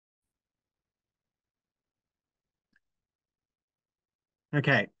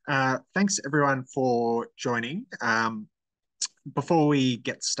Okay, thanks everyone for joining. Before we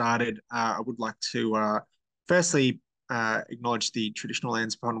get started, I would like to firstly acknowledge the traditional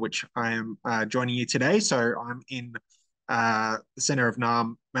lands upon which I am joining you today. So I'm in the centre of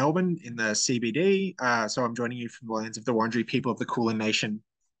Naarm, Melbourne, in the CBD. So I'm joining you from the lands of the Wurundjeri people of the Kulin Nation.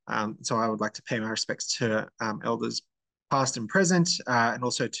 So I would like to pay my respects to elders past and present, and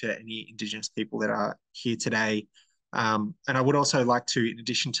also to any Indigenous people that are here today. And I would also like to, in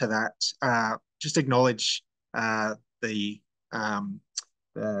addition to that, just acknowledge the um,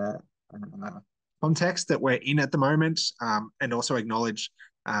 the context that we're in at the moment, and also acknowledge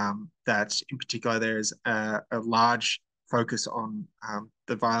that in particular there is a large focus on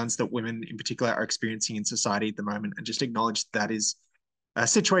the violence that women in particular are experiencing in society at the moment, and just acknowledge that is a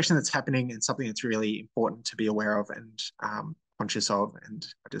situation that's happening and something that's really important to be aware of and conscious of. And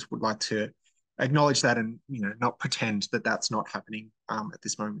I just would like to acknowledge that and not pretend that that's not happening at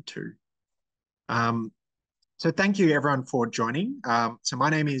this moment too. Um, so thank you everyone for joining. So my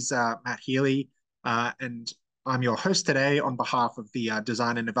name is Matt Healy, and I'm your host today on behalf of the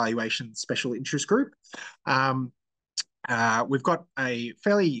Design and Evaluation Special Interest Group. Um, we've got a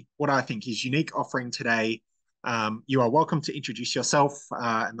fairly, what I think is unique offering today. You are welcome to introduce yourself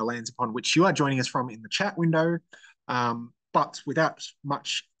and the lands upon which you are joining us from in the chat window. But without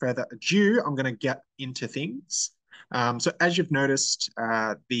much further ado, I'm going to get into things. So as you've noticed,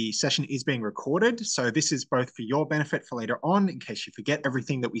 the session is being recorded. So this is both for your benefit for later on, in case you forget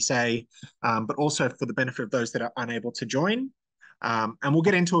everything that we say, but also for the benefit of those that are unable to join. And we'll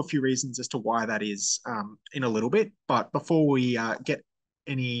get into a few reasons as to why that is in a little bit. But before we get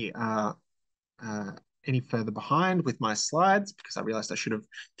any uh, uh, any further behind with my slides, because I realized I should have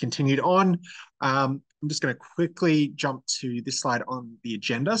continued on, I'm just going to quickly jump to this slide on the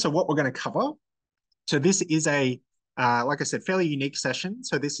agenda. So what we're going to cover. So this is like I said, fairly unique session.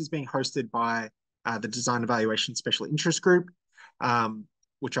 So this is being hosted by the Design Evaluation Special Interest Group, um,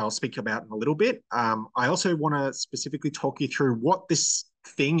 which I'll speak about in a little bit. I also want to specifically talk you through what this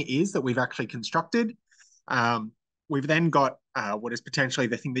thing is that we've actually constructed. Um, we've then got what is potentially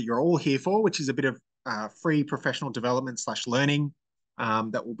the thing that you're all here for, which is a bit of free professional development / learning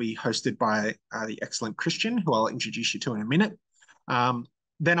that will be hosted by the excellent Christian, who I'll introduce you to in a minute.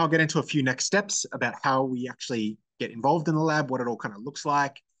 Then I'll get into a few next steps about how we actually get involved in the lab, what it all kind of looks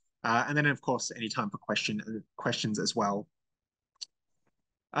like, and then of course any time for questions as well.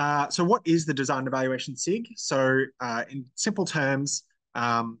 So what is the Design Evaluation SIG? So in simple terms,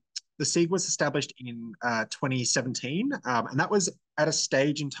 the SIG was established in 2017, and that was at a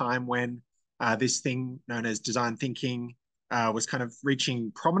stage in time when this thing known as design thinking was kind of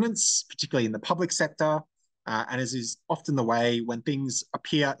reaching prominence, particularly in the public sector. And as is often the way when things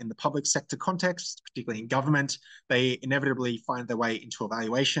appear in the public sector context, particularly in government, they inevitably find their way into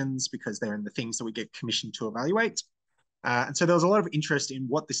evaluations because they're in the things that we get commissioned to evaluate. And so there was a lot of interest in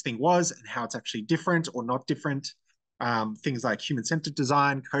what this thing was and how it's actually different or not different. Things like human-centered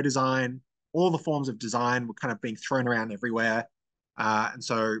design, co-design, all the forms of design were kind of being thrown around everywhere. And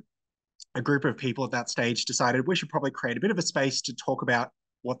so a group of people at that stage decided we should probably create a bit of a space to talk about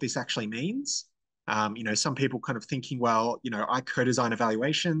what this actually means. Some people kind of thinking, well, I co-design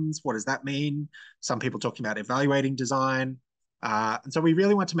evaluations. What does that mean? Some people talking about evaluating design. And so we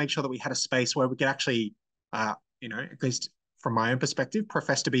really want to make sure that we had a space where we could actually, at least from my own perspective,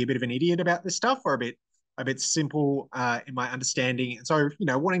 profess to be a bit of an idiot about this stuff, or a bit simple in my understanding. And so,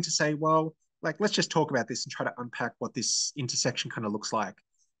 wanting to say, well, like, let's just talk about this and try to unpack what this intersection kind of looks like.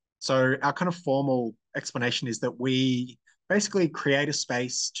 So our kind of formal explanation is that we basically create a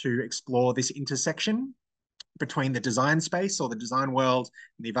space to explore this intersection between the design space or the design world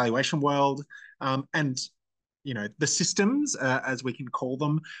and the evaluation world, and the systems, as we can call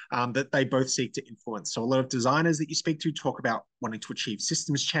them, that they both seek to influence. So a lot of designers that you speak to talk about wanting to achieve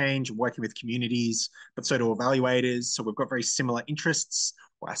systems change, working with communities, but so do evaluators. So we've got very similar interests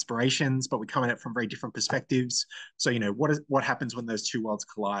or aspirations, but we come at it from very different perspectives. So, what happens when those two worlds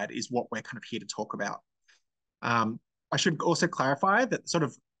collide is what we're kind of here to talk about. I should also clarify that sort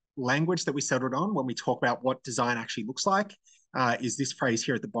of language that we settled on when we talk about what design actually looks like is this phrase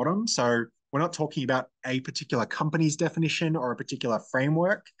here at the bottom. So we're not talking about a particular company's definition or a particular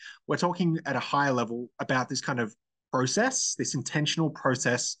framework. We're talking at a higher level about this kind of process, this intentional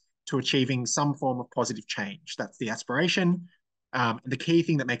process to achieving some form of positive change. That's the aspiration. And the key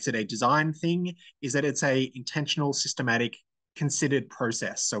thing that makes it a design thing is that it's a intentional, systematic, considered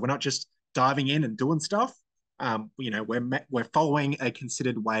process. So we're not just diving in and doing stuff. We're following a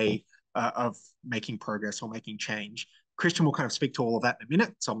considered way of making progress or making change. Christian will kind of speak to all of that in a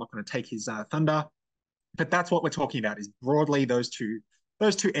minute, so I'm not going to take his thunder. But that's what we're talking about, is broadly those two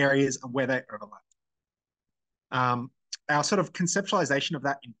those two areas and where they overlap. Um, our sort of conceptualization of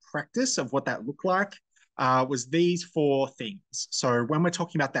that in practice of what that looked like was these four things. So when we're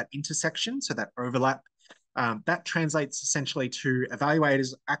talking about that intersection, so that overlap, that translates essentially to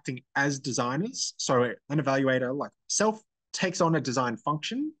evaluators acting as designers. So an evaluator like myself takes on a design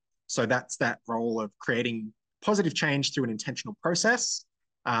function. So that's that role of creating positive change through an intentional process.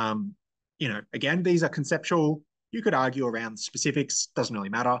 Um, again, these are conceptual. You could argue around specifics, doesn't really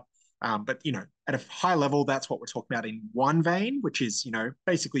matter. But at a high level, that's what we're talking about in one vein, which is,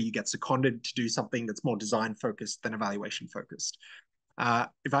 basically you get seconded to do something that's more design focused than evaluation focused.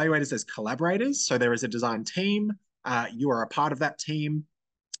 Evaluators as collaborators. So there is a design team. You are a part of that team.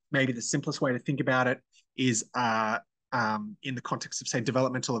 Maybe the simplest way to think about it is in the context of, say,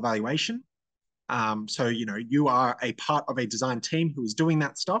 developmental evaluation. So, you are a part of a design team who is doing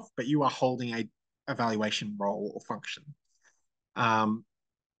that stuff, but you are holding a evaluation role or function.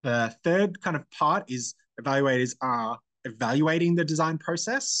 The third kind of part is evaluators are evaluating the design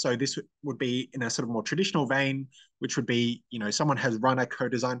process. So this would be in a sort of more traditional vein, which would be, someone has run a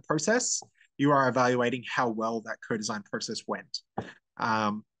co-design process. You are evaluating how well that co-design process went.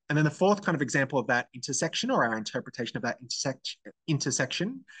 And then the fourth kind of example of that intersection, or our interpretation of that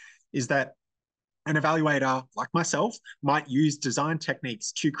intersection, is that an evaluator like myself might use design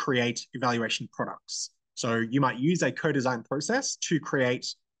techniques to create evaluation products. So you might use a co-design process to create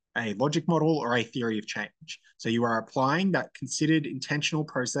a logic model or a theory of change. So you are applying that considered intentional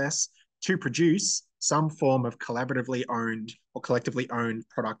process to produce some form of collaboratively owned or collectively owned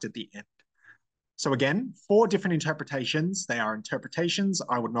product at the end. So again, four different interpretations. They are interpretations.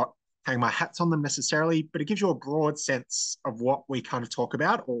 I would not hang my hats on them necessarily, but it gives you a broad sense of what we kind of talk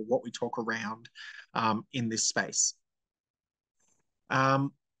about or what we talk around in this space.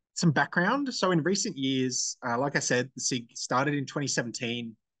 Some background. So in recent years, like I said, the SIG started in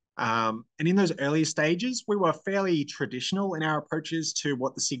 2017. And in those earlier stages, we were fairly traditional in our approaches to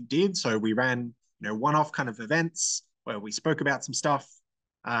what the SIG did. So we ran, one-off kind of events where we spoke about some stuff,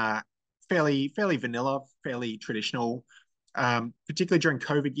 fairly vanilla, fairly traditional. Particularly during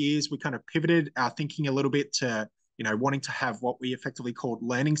COVID years, we kind of pivoted our thinking a little bit to, wanting to have what we effectively called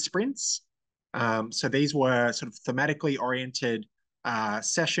learning sprints. So these were sort of thematically oriented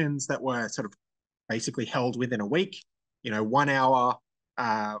sessions that were sort of basically held within a week, 1 hour,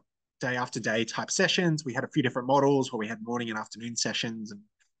 day after day type sessions. We had a few different models where we had morning and afternoon sessions and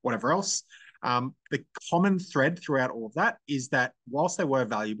whatever else. The common thread throughout all of that is that whilst they were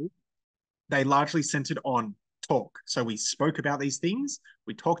valuable, they largely centered on talk. So we spoke about these things,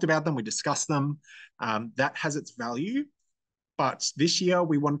 we talked about them, we discussed them. That has its value. But this year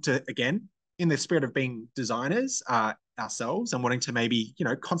we wanted to, again, in the spirit of being designers ourselves and wanting to maybe,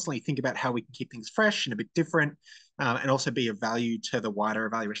 constantly think about how we can keep things fresh and a bit different, and also be of value to the wider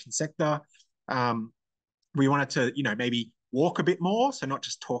evaluation sector. We wanted to, maybe walk a bit more. So not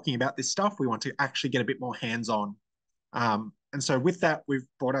just talking about this stuff, we want to actually get a bit more hands-on. And so with that, we've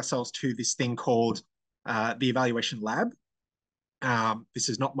brought ourselves to this thing called the Evaluation Lab. This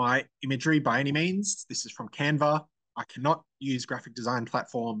is not my imagery by any means. This is from Canva. I cannot use graphic design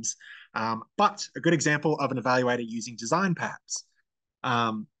platforms, but a good example of an evaluator using design, perhaps.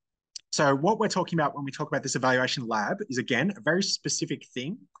 So what we're talking about when we talk about this evaluation lab is, again, a very specific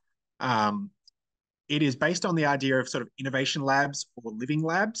thing. It is based on the idea of sort of innovation labs or living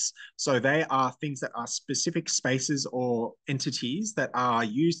labs. So they are things that are specific spaces or entities that are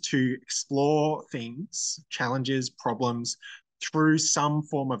used to explore things, challenges, problems through some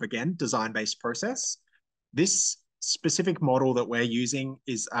form of, again, design-based process. This specific model that we're using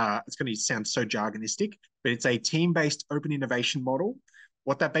is, it's going to sound so jargonistic, but it's a team-based open innovation model.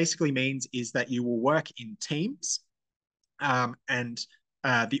 What that basically means is that you will work in teams, and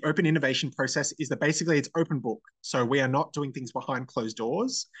the open innovation process is that basically it's open book. So we are not doing things behind closed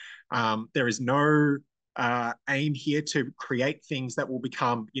doors. There is no aim here to create things that will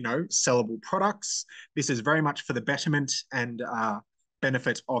become, sellable products. This is very much for the betterment and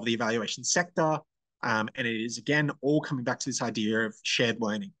benefit of the evaluation sector. And it is, again, all coming back to this idea of shared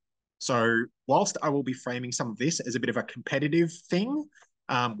learning. So whilst I will be framing some of this as a bit of a competitive thing,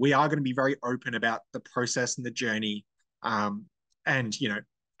 we are going to be very open about the process and the journey, and,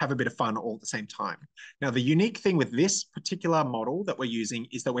 have a bit of fun all at the same time. Now, the unique thing with this particular model that we're using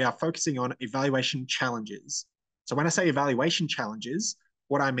is that we are focusing on evaluation challenges. So when I say evaluation challenges,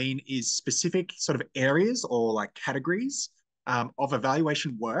 what I mean is specific sort of areas or like categories of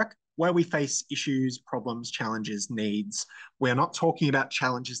evaluation work where we face issues, problems, challenges, needs. We're not talking about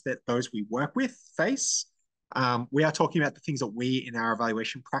challenges that those we work with face. We are talking about the things that we in our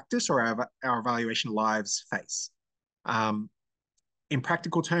evaluation practice or our evaluation lives face. in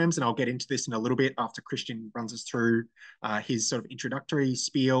practical terms, and I'll get into this in a little bit after Christian runs us through his sort of introductory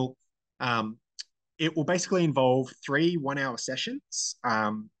spiel. It will basically involve 3 1-hour sessions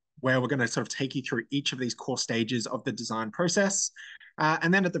where we're going to sort of take you through each of these core stages of the design process.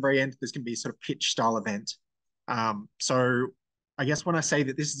 And then at the very end, there's going to be sort of pitch style event. So I guess when I say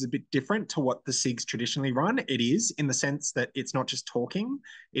that this is a bit different to what the SIGs traditionally run, it is in the sense that it's not just talking.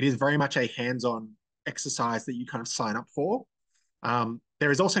 It is very much a hands-on exercise that you kind of sign up for.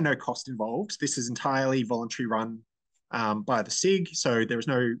 There is also no cost involved. This is entirely voluntary run by the SIG, so there is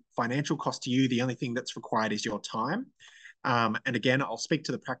no financial cost to you. The only thing that's required is your time. And again, I'll speak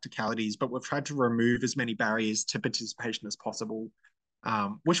to the practicalities, but we've tried to remove as many barriers to participation as possible,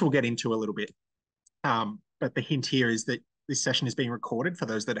 which we'll get into a little bit. But the hint here is that this session is being recorded for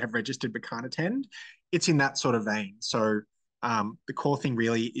those that have registered but can't attend. It's in that sort of vein. So the core thing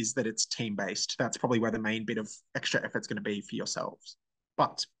really is that it's team-based. That's probably where the main bit of extra effort is going to be for yourselves.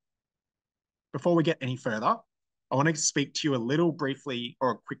 But before we get any further, I want to speak to you a little briefly,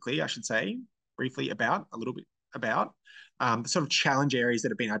 or quickly, I should say, briefly about, a little bit about the sort of challenge areas that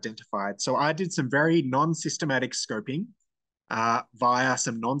have been identified. So I did some very non-systematic scoping via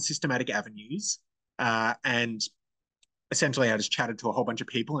some non-systematic avenues. And essentially, I just chatted to a whole bunch of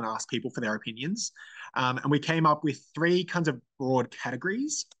people and asked people for their opinions. And we came up with 3 kinds of broad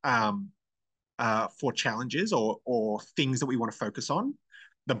categories for challenges or things that we want to focus on.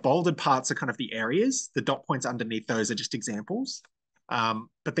 The bolded parts are kind of the areas. The dot points underneath those are just examples.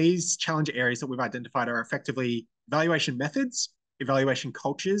 But these challenge areas that we've identified are effectively evaluation methods, evaluation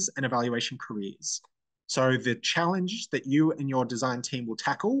cultures, and evaluation careers. So the challenge that you and your design team will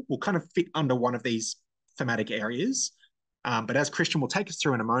tackle will kind of fit under one of these thematic areas. But as Christian will take us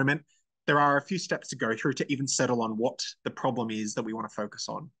through in a moment, there are a few steps to go through to even settle on what the problem is that we want to focus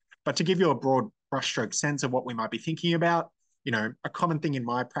on. But to give you a broad brushstroke sense of what we might be thinking about, a common thing in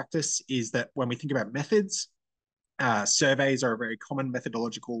my practice is that when we think about methods, surveys are a very common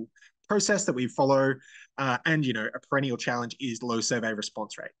methodological process that we follow. And, a perennial challenge is low survey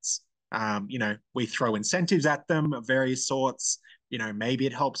response rates. We throw incentives at them of various sorts. Maybe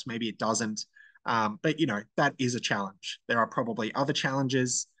it helps, maybe it doesn't. But that is a challenge. There are probably other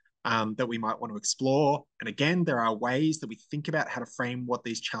challenges that we might want to explore. And again, there are ways that we think about how to frame what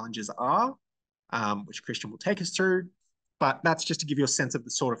these challenges are, which Christian will take us through. But that's just to give you a sense of the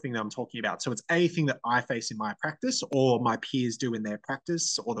sort of thing that I'm talking about. So it's a thing that I face in my practice, or my peers do in their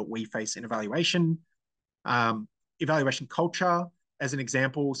practice, or that we face in evaluation. Evaluation culture, as an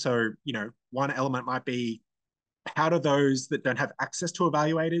example. So, one element might be, how do those that don't have access to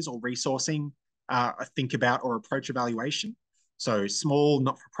evaluators or resourcing think about or approach evaluation? So small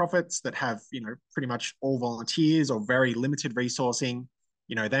not-for-profits that have, pretty much all volunteers or very limited resourcing,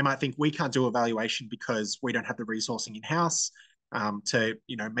 they might think we can't do evaluation because we don't have the resourcing in-house to,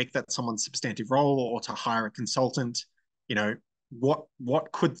 make that someone's substantive role, or to hire a consultant.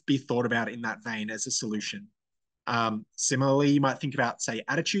 What could be thought about in that vein as a solution? Similarly, you might think about, say,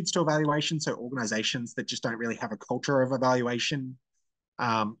 attitudes to evaluation. So organizations that just don't really have a culture of evaluation.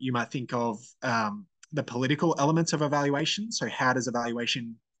 You might think of the political elements of evaluation. So how does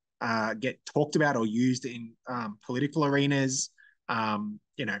evaluation get talked about or used in political arenas?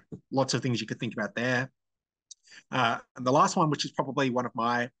 Lots of things you could think about there. And the last one, which is probably one of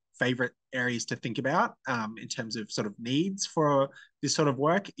my favorite areas to think about in terms of sort of needs for this sort of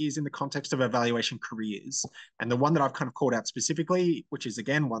work, is in the context of evaluation careers. And the one that I've kind of called out specifically, which is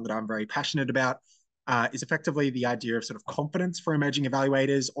again one that I'm very passionate about, is effectively the idea of sort of confidence for emerging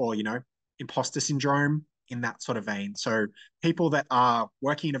evaluators, or imposter syndrome, in that sort of vein. So people that are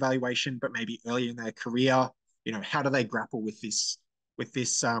working in evaluation but maybe early in their career, how do they grapple with this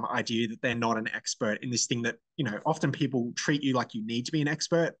idea that they're not an expert in this thing that, often people treat you like you need to be an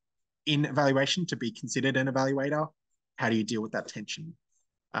expert in evaluation to be considered an evaluator. How do you deal with that tension?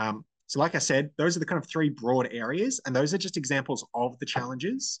 So like I said, those are the kind of 3 broad areas, and those are just examples of the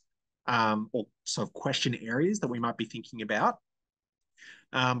challenges or sort of question areas that we might be thinking about.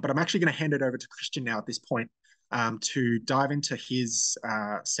 But I'm actually going to hand it over to Christian now at this point to dive into his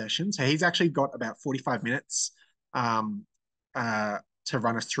session. So he's actually got about 45 minutes to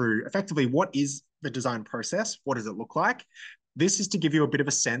run us through effectively what is the design process, what does it look like. This is to give you a bit of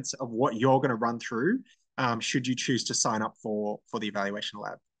a sense of what you're going to run through should you choose to sign up for the evaluation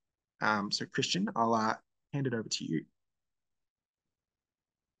lab. So Christian, I'll hand it over to you.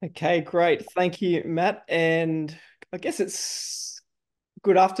 Okay, great. Thank you, Matt. And I guess it's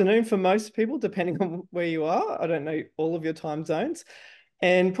good afternoon for most people, depending on where you are. I don't know all of your time zones.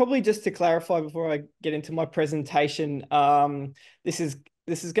 And probably just to clarify before I get into my presentation, this is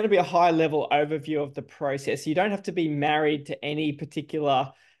this is going to be a high level overview of the process. You don't have to be married to any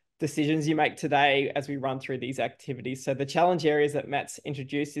particular decisions you make today as we run through these activities. So the challenge areas that Matt's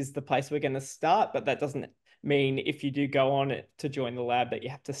introduced is the place we're going to start, but that doesn't mean if you do go on it to join the lab that you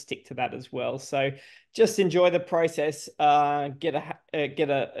have to stick to that as well. So just enjoy the process, get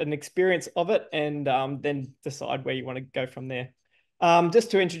an experience of it, and then decide where you want to go from there. Just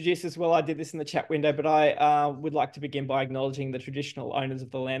to introduce as well, I did this in the chat window, but I would like to begin by acknowledging the traditional owners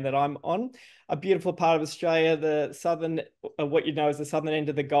of the land that I'm on. A beautiful part of Australia, the southern, what you know as the southern end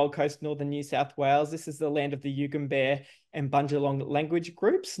of the Gold Coast, northern New South Wales. This is the land of the Yugambeh and Bundjalung language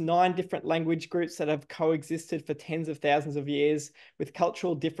groups, 9 different language groups that have coexisted for tens of thousands of years with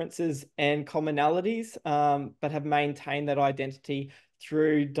cultural differences and commonalities, but have maintained that identity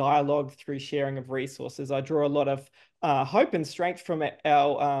through dialogue, through sharing of resources. I draw a lot of hope and strength from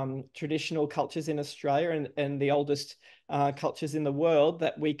our traditional cultures in Australia and the oldest cultures in the world,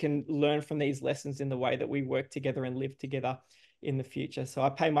 that we can learn from these lessons in the way that we work together and live together in the future. So I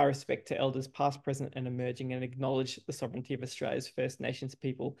pay my respect to elders past, present, and emerging, and acknowledge the sovereignty of Australia's First Nations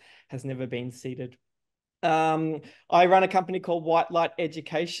people has never been ceded. I run a company called White Light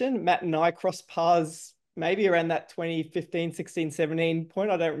Education. Matt and I crossed paths maybe around that 2015, 16, 17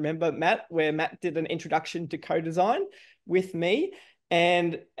 point. I don't remember, Matt, where Matt did an introduction to co-design with me.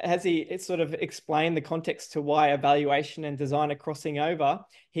 And as he sort of explained the context to why evaluation and design are crossing over,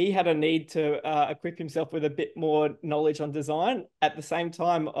 he had a need to equip himself with a bit more knowledge on design. At the same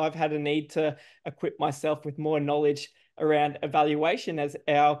time, I've had a need to equip myself with more knowledge around evaluation, as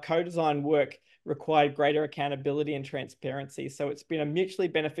our co-design work required greater accountability and transparency. So it's been a mutually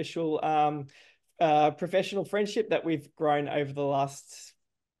beneficial professional friendship that we've grown over the last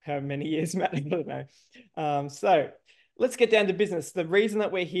how many years, Matt? I don't know. So let's get down to business. The reason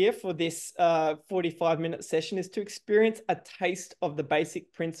that we're here for this 45-minute session is to experience a taste of the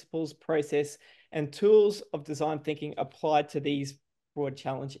basic principles, process, and tools of design thinking applied to these broad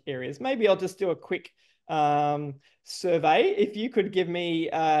challenge areas. Maybe I'll just do a quick survey. If you could give me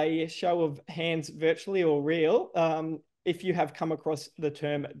a show of hands, virtually or real, if you have come across the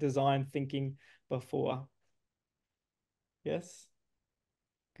term design thinking before. Yes?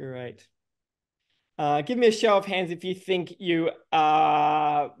 Great. Give me a show of hands if you think you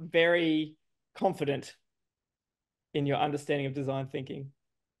are very confident in your understanding of design thinking.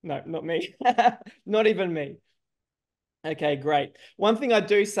 No, not me. Not even me. Okay, great. One thing I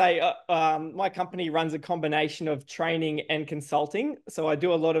do say, my company runs a combination of training and consulting. So I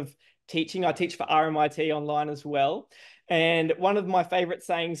do a lot of teaching. I teach for RMIT online as well. And one of my favorite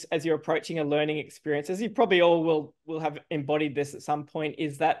sayings as you're approaching a learning experience, as you probably all will have embodied this at some point,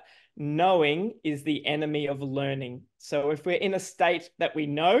 is that knowing is the enemy of learning. So if we're in a state that we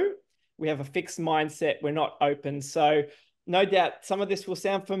know, we have a fixed mindset, we're not open. So no doubt some of this will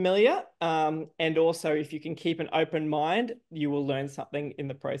sound familiar. And also, if you can keep an open mind, you will learn something in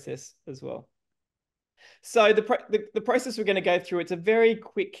the process as well. So the process we're going to go through, it's a very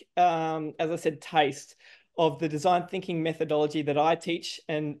quick, as I said, taste of the design thinking methodology that I teach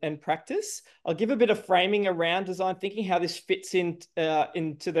and practice. I'll give a bit of framing around design thinking, how this fits into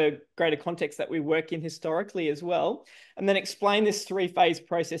the greater context that we work in historically as well, and then explain this 3-phase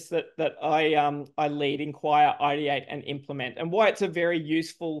process that I lead: inquire, ideate, and implement, and why it's a very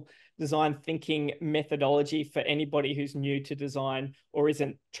useful design thinking methodology for anybody who's new to design or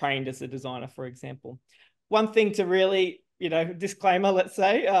isn't trained as a designer, for example. One thing to really, disclaimer, let's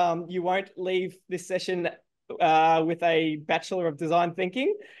say, you won't leave this session with a Bachelor of Design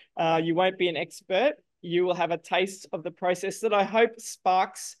Thinking. You won't be an expert. You will have a taste of the process that I hope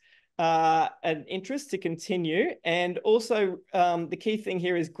sparks an interest to continue. And also, the key thing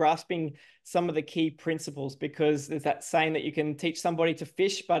here is grasping some of the key principles, because there's that saying that you can teach somebody to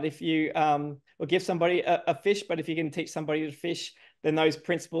fish, but if you, or give somebody a fish, but if you can teach somebody to fish, then those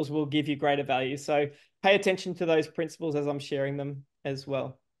principles will give you greater value. So pay attention to those principles as I'm sharing them as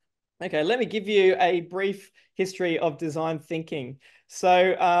well. Okay, let me give you a brief history of design thinking.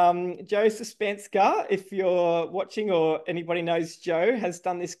 So Joe Suspenska, if you're watching or anybody knows Joe, has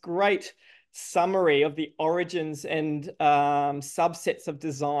done this great summary of the origins and subsets of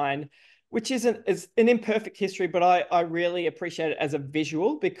design, which is an imperfect history, but I really appreciate it as a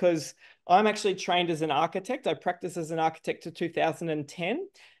visual, because I'm actually trained as an architect. I practiced as an architect to 2010.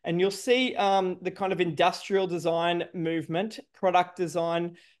 And you'll see the kind of industrial design movement, product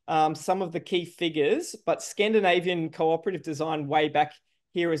design, some of the key figures, but Scandinavian cooperative design way back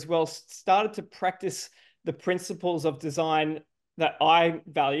here as well started to practice the principles of design that I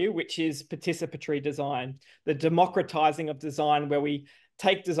value, which is participatory design, the democratizing of design, where we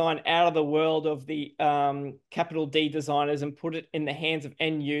take design out of the world of the capital D designers and put it in the hands of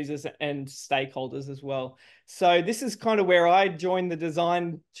end users and stakeholders as well. So this is kind of where I joined the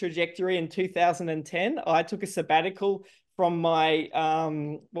design trajectory in 2010. I took a sabbatical from my,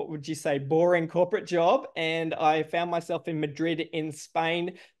 what would you say, boring corporate job. And I found myself in Madrid in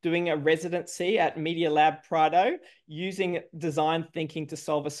Spain doing a residency at Media Lab Prado, using design thinking to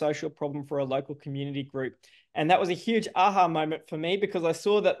solve a social problem for a local community group. And that was a huge aha moment for me, because I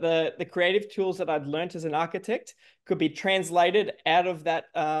saw that the creative tools that I'd learned as an architect could be translated out of that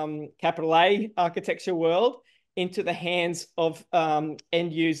capital A architecture world into the hands of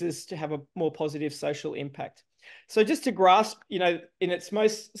end users to have a more positive social impact. So just to grasp, in its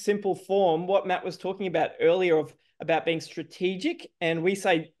most simple form, what Matt was talking about earlier about being strategic, and we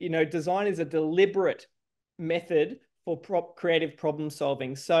say, design is a deliberate method for creative problem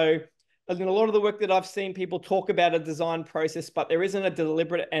solving. So in a lot of the work that I've seen, people talk about a design process, but there isn't a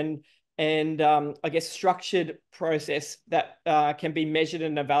deliberate and I guess structured process that can be measured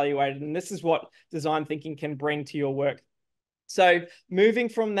and evaluated. And this is what design thinking can bring to your work. So moving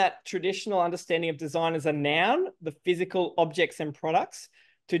from that traditional understanding of design as a noun, the physical objects and products,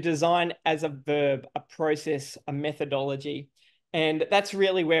 to design as a verb, a process, a methodology. And that's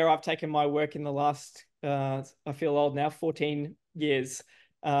really where I've taken my work in the last, I feel old now, 14 years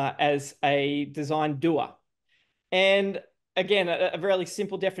as a design doer. And again, a really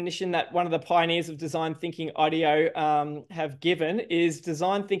simple definition that one of the pioneers of design thinking, IDEO, have given is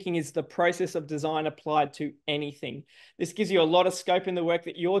design thinking is the process of design applied to anything. This gives you a lot of scope in the work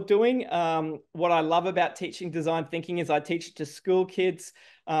that you're doing. What I love about teaching design thinking is I teach it to school kids,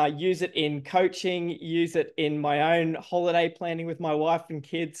 use it in coaching, use it in my own holiday planning with my wife and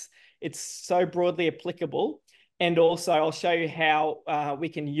kids. It's so broadly applicable. And also, I'll show you how we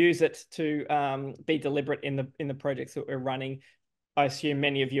can use it to be deliberate in the projects that we're running. I assume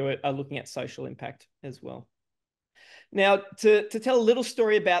many of you are looking at social impact as well. Now, to tell a little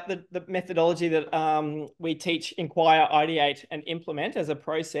story about the methodology that we teach, inquire, ideate, and implement as a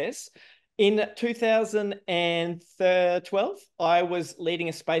process. In 2012, I was leading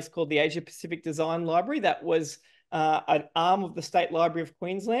a space called the Asia Pacific Design Library. That was an arm of the State Library of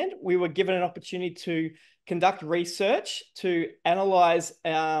Queensland. We were given an opportunity to conduct research to analyze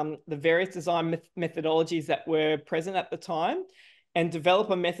the various design methodologies that were present at the time, and develop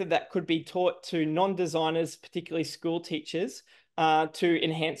a method that could be taught to non-designers, particularly school teachers, to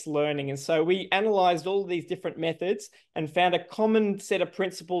enhance learning. And so we analyzed all of these different methods and found a common set of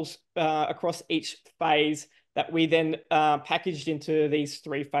principles across each phase that we then packaged into these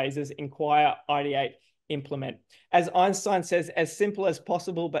three phases: inquire, ideate, implement. As Einstein says, as simple as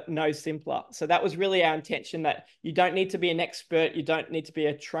possible, but no simpler. So that was really our intention, that you don't need to be an expert. You don't need to be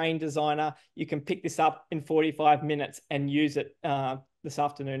a trained designer. You can pick this up in 45 minutes and use it this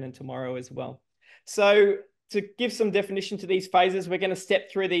afternoon and tomorrow as well. So to give some definition to these phases, we're going to step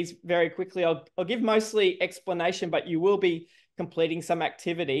through these very quickly. I'll give mostly explanation, but you will be completing some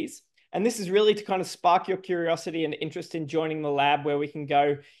activities. And this is really to kind of spark your curiosity and interest in joining the lab, where we can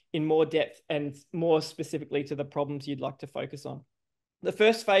go in more depth and more specifically to the problems you'd like to focus on. The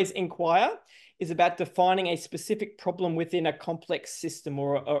first phase, inquire, is about defining a specific problem within a complex system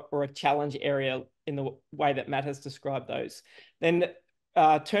or a challenge area in the way that Matt has described those. Then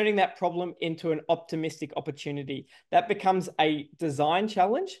turning that problem into an optimistic opportunity. That becomes a design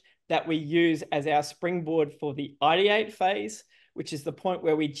challenge that we use as our springboard for the ideate phase, which is the point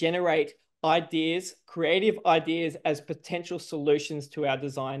where we generate ideas, creative ideas, as potential solutions to our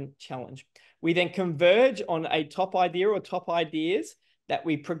design challenge. We then converge on a top idea or top ideas that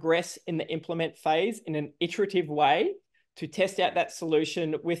we progress in the implement phase in an iterative way to test out that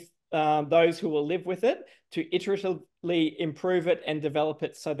solution with those who will live with it, to iteratively improve it and develop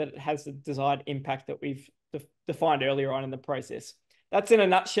it so that it has the desired impact that we've defined earlier on in the process. That's in a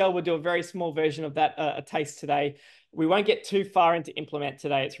nutshell. We'll do a very small version of that, a taste today. We won't get too far into implement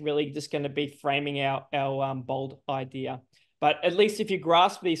today. It's really just going to be framing our bold idea. But at least if you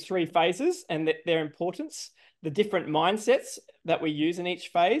grasp these three phases and their importance, the different mindsets that we use in each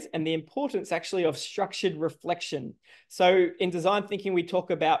phase, and the importance actually of structured reflection. So in design thinking, we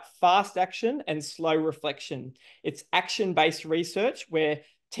talk about fast action and slow reflection. It's action-based research where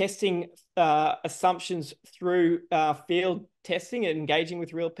testing assumptions through field testing and engaging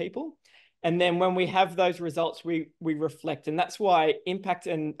with real people. And then when we have those results, we reflect. And that's why impact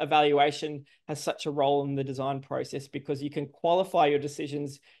and evaluation has such a role in the design process, because you can qualify your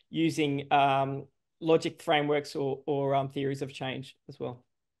decisions using logic frameworks or theories of change as well.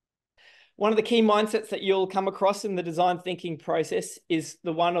 One of the key mindsets that you'll come across in the design thinking process is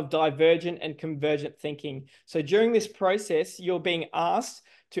the one of divergent and convergent thinking. So during this process, you're being asked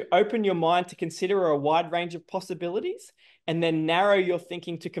to open your mind to consider a wide range of possibilities and then narrow your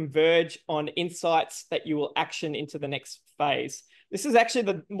thinking to converge on insights that you will action into the next phase. This is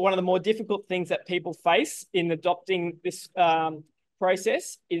actually one of the more difficult things that people face in adopting this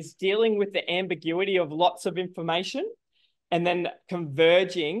process, is dealing with the ambiguity of lots of information and then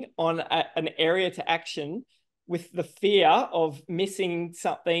converging on an area to action with the fear of missing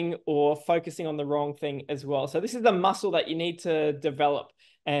something or focusing on the wrong thing as well. So this is the muscle that you need to develop,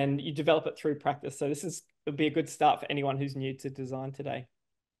 and you develop it through practice. So it'll be a good start for anyone who's new to design today.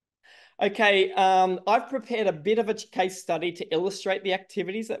 Okay, I've prepared a bit of a case study to illustrate the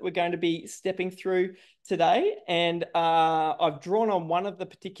activities that we're going to be stepping through today. And I've drawn on one of the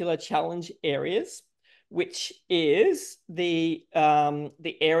particular challenge areas, which is the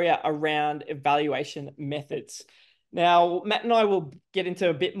area around evaluation methods. Now, Matt and I will get into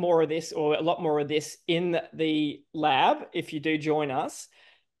a bit more of this, or a lot more of this, in the lab if you do join us.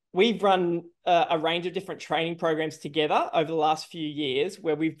 We've run a range of different training programs together over the last few years,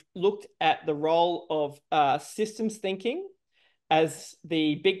 where we've looked at the role of systems thinking as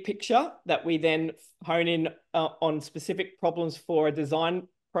the big picture that we then hone in on specific problems for a design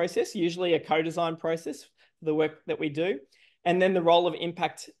process, usually a co-design process for the work that we do, and then the role of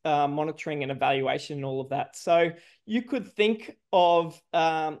impact monitoring and evaluation and all of that. So you could think of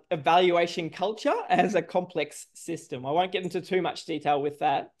evaluation culture as a complex system. I won't get into too much detail with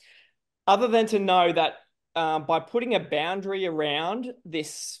that, other than to know that by putting a boundary around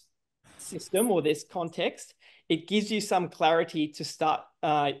this system or this context, it gives you some clarity to start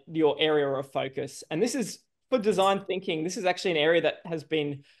your area of focus. And this is, for design thinking, this is actually an area that has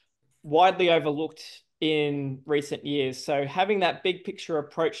been widely overlooked in recent years. So having that big picture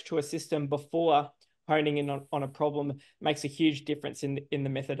approach to a system before honing in on a problem makes a huge difference in the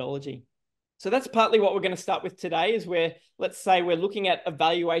methodology. So that's partly what we're going to start with today, is where, let's say, we're looking at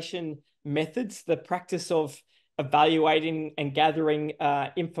evaluation methods, the practice of evaluating and gathering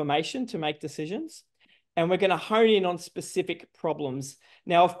information to make decisions. And we're going to hone in on specific problems.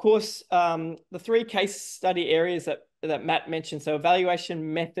 Now, of course, the three case study areas that Matt mentioned, so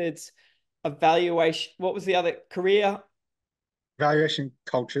evaluation methods, evaluation, what was the other? Career? Evaluation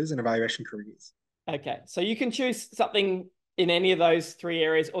cultures and evaluation careers. Okay, so you can choose something in any of those three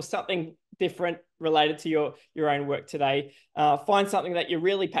areas, or something different related to your own work today. Find something that you're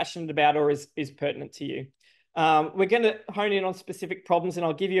really passionate about or is pertinent to you. We're going to hone in on specific problems, and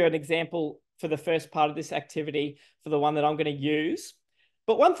I'll give you an example for the first part of this activity for the one that I'm going to use.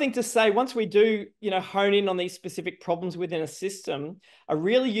 But one thing to say, once we do, hone in on these specific problems within a system, a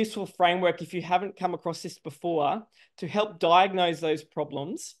really useful framework, if you haven't come across this before, to help diagnose those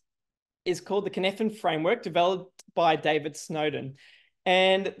problems is called the Cynefin framework, developed by David Snowden.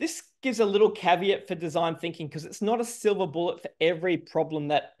 And this gives a little caveat for design thinking, because it's not a silver bullet for every problem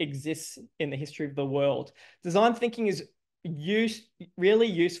that exists in the history of the world. Design thinking is really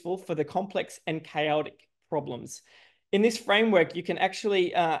useful for the complex and chaotic problems. In this framework, you can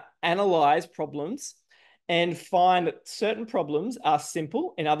actually analyze problems and find that certain problems are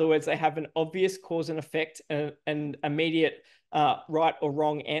simple. In other words, they have an obvious cause and effect and an immediate right or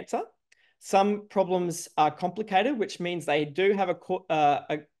wrong answer. Some problems are complicated, which means they do have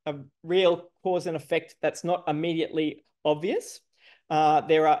a real cause and effect that's not immediately obvious.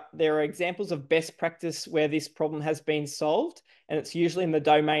 There are examples of best practice where this problem has been solved, and it's usually in the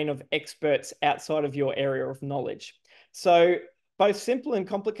domain of experts outside of your area of knowledge. So both simple and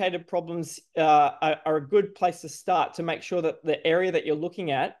complicated problems are a good place to start, to make sure that the area that you're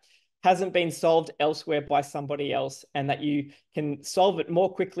looking at hasn't been solved elsewhere by somebody else, and that you can solve it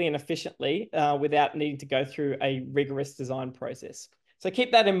more quickly and efficiently without needing to go through a rigorous design process. So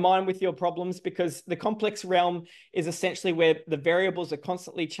keep that in mind with your problems, because the complex realm is essentially where the variables are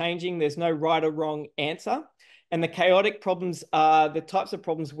constantly changing. There's no right or wrong answer. And the chaotic problems are the types of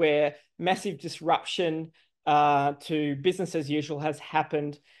problems where massive disruption to business as usual has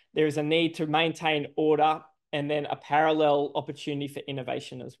happened. There is a need to maintain order, and then a parallel opportunity for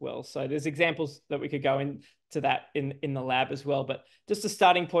innovation as well. So there's examples that we could go into that in the lab as well, but just a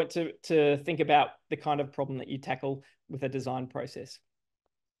starting point to think about the kind of problem that you tackle with a design process.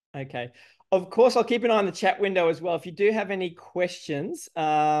 Okay. Of course, I'll keep an eye on the chat window as well. If you do have any questions,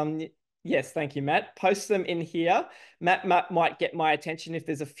 yes, thank you, Matt. Post them in here. Matt might get my attention if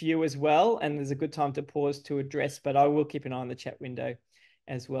there's a few as well, and there's a good time to pause to address, but I will keep an eye on the chat window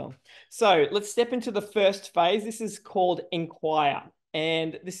as well. So let's step into the first phase. This is called inquire.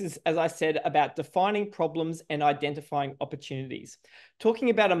 And this is, as I said, about defining problems and identifying opportunities. Talking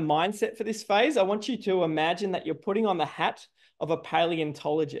about a mindset for this phase, I want you to imagine that you're putting on the hat of a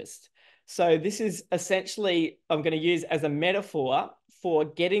paleontologist. So this is essentially, I'm going to use as a metaphor for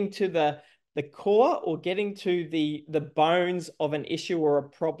getting to the core or getting to the bones of an issue or a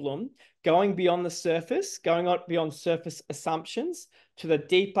problem, going beyond the surface, going on beyond surface assumptions to the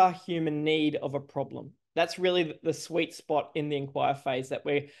deeper human need of a problem. That's really the sweet spot in the inquire phase, that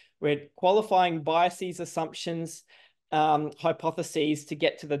we're qualifying biases, assumptions, hypotheses to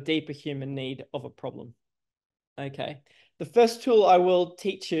get to the deeper human need of a problem. Okay. The first tool I will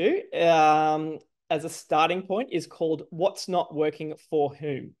teach you as a starting point is called What's Not Working for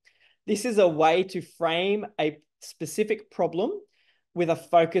Whom. This is a way to frame a specific problem with a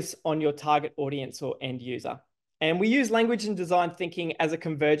focus on your target audience or end user. And we use language and design thinking as a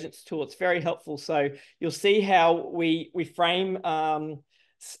convergence tool. It's very helpful. So you'll see how we frame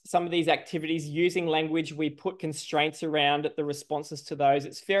some of these activities using language. We put constraints around the responses to those.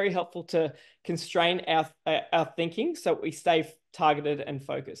 It's very helpful to constrain our thinking so we stay targeted and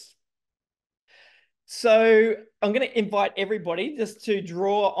focused. So I'm going to invite everybody just to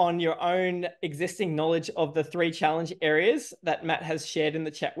draw on your own existing knowledge of the 3 challenge areas that Matt has shared in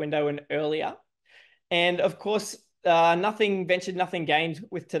the chat window and earlier. And of course, nothing ventured, nothing gained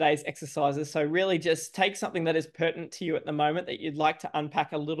with today's exercises. So really just take something that is pertinent to you at the moment that you'd like to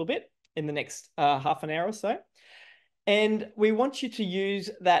unpack a little bit in the next half an hour or so. And we want you to use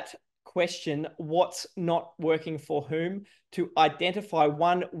that question, what's not working for whom, to identify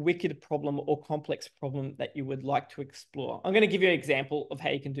one wicked problem or complex problem that you would like to explore. I'm going to give you an example of how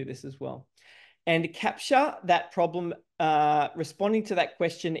you can do this as well. And capture that problem, responding to that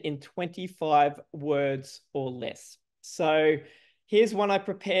question in 25 words or less. So here's one I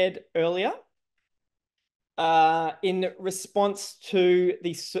prepared earlier. In response to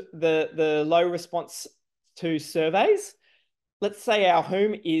the low response to surveys, let's say our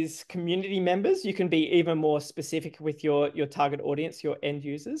whom is community members. You can be even more specific with your target audience, your end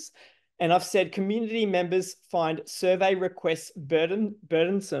users. And I've said community members find survey requests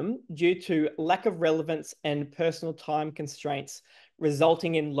burdensome due to lack of relevance and personal time constraints,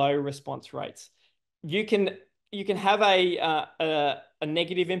 resulting in low response rates. You can have a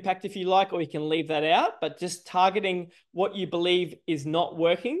negative impact if you like, or you can leave that out, but just targeting what you believe is not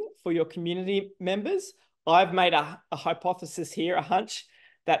working for your community members. I've made a hypothesis here, a hunch,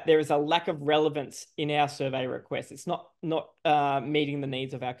 that there is a lack of relevance in our survey requests. It's not meeting the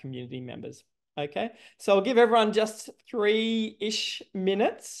needs of our community members. Okay, so I'll give everyone just 3-ish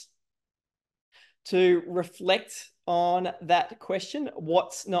minutes to reflect on that question.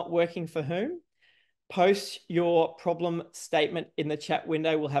 What's not working for whom? Post your problem statement in the chat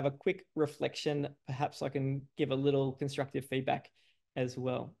window. We'll have a quick reflection. Perhaps I can give a little constructive feedback as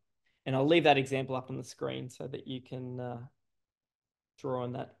well. And I'll leave that example up on the screen so that you can draw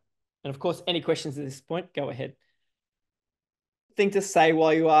on that. And of course, any questions at this point, go ahead. Thing to say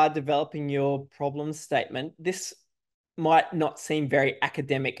while you are developing your problem statement, this might not seem very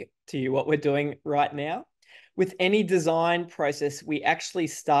academic to you, what we're doing right now. With any design process, we actually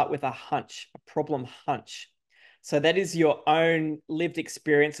start with a hunch, a problem hunch. So that is your own lived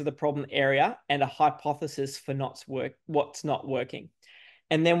experience of the problem area and a hypothesis for what's not working.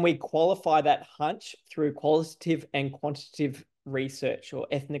 And then we qualify that hunch through qualitative and quantitative research or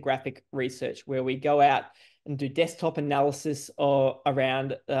ethnographic research, where we go out and do desktop analysis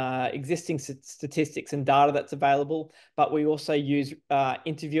around existing statistics and data that's available. But we also use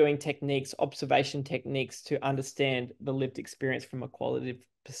interviewing techniques, observation techniques to understand the lived experience from a qualitative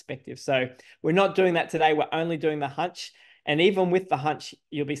perspective. So we're not doing that today. We're only doing the hunch. And even with the hunch,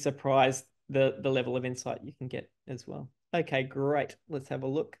 you'll be surprised the level of insight you can get as well. Okay, great. Let's have a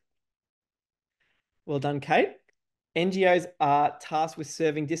look. Well done, Kate. NGOs are tasked with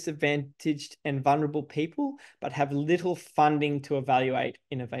serving disadvantaged and vulnerable people, but have little funding to evaluate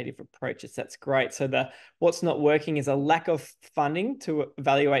innovative approaches. That's great. So what's not working is a lack of funding to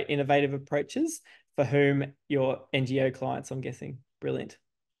evaluate innovative approaches for whom your NGO clients, I'm guessing. Brilliant.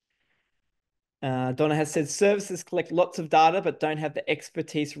 Donna has said services collect lots of data, but don't have the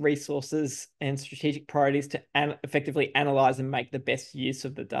expertise, resources, and strategic priorities to effectively analyze and make the best use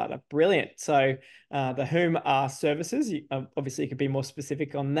of the data. Brilliant. So the whom are services. Obviously, you could be more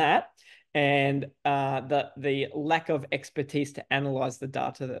specific on that. And the lack of expertise to analyze the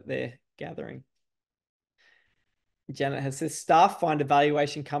data that they're gathering. Janet has said staff find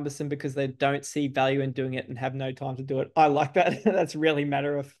evaluation cumbersome because they don't see value in doing it and have no time to do it. I like that. That's really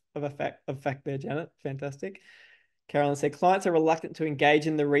matter of fact there, Janet. Fantastic. Carolyn said, clients are reluctant to engage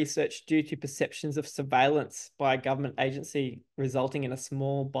in the research due to perceptions of surveillance by a government agency, resulting in a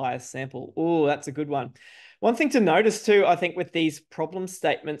small bias sample. Oh, that's a good one. One thing to notice too, I think, with these problem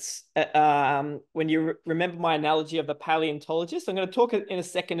statements, when you remember my analogy of the paleontologist, I'm going to talk in a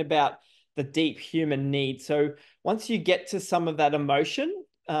second about the deep human need. So once you get to some of that emotion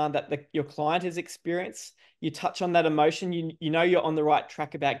that your client has experienced, you touch on that emotion, you know you're on the right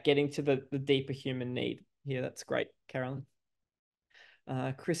track about getting to the deeper human need. Yeah, that's great, Carolyn.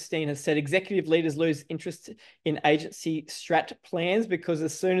 Christine has said executive leaders lose interest in agency strat plans because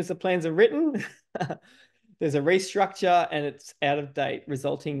as soon as the plans are written, there's a restructure and it's out of date,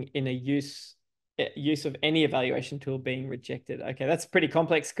 resulting in a use of any evaluation tool being rejected. Okay, that's pretty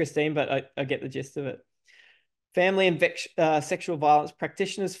complex, Christine, but I get the gist of it. Family and sexual violence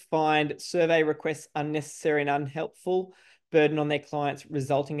practitioners find survey requests unnecessary and unhelpful, burden on their clients,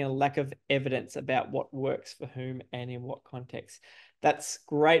 resulting in a lack of evidence about what works for whom and in what context. That's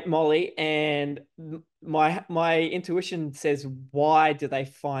great, Molly. And my intuition says, why do they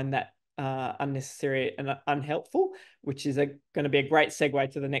find that unnecessary and unhelpful? Which is going to be a great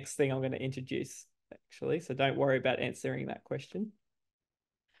segue to the next thing I'm going to introduce, actually. So don't worry about answering that question.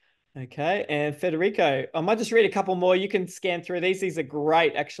 Okay, and Federico, I might just read a couple more. You can scan through these. These are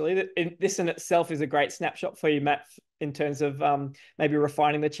great, actually. This in itself is a great snapshot for you, Matt, in terms of maybe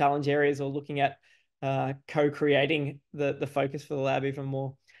refining the challenge areas or looking at co-creating the focus for the lab even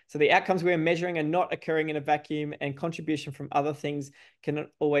more. So the outcomes we're measuring are not occurring in a vacuum, and contribution from other things cannot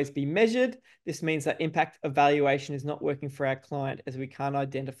always be measured. This means that impact evaluation is not working for our client as we can't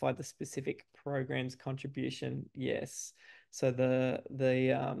identify the specific program's contribution. Yes. So the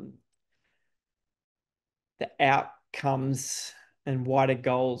outcomes and wider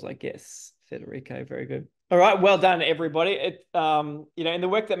goals, I guess. Federico, very good. All right, well done, everybody. In the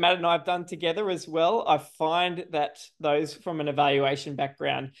work that Matt and I have done together as well, I find that those from an evaluation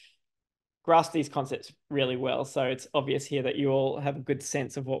background grasp these concepts really well. So it's obvious here that you all have a good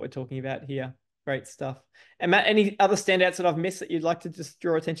sense of what we're talking about here. Great stuff. And Matt, any other standouts that I've missed that you'd like to just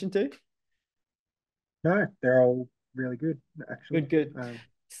draw attention to? No, they're all really good, actually. Good. Yeah,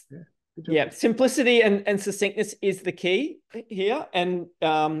 good job. Yeah, simplicity and succinctness is the key here. And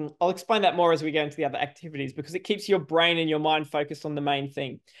I'll explain that more as we go into the other activities because it keeps your brain and your mind focused on the main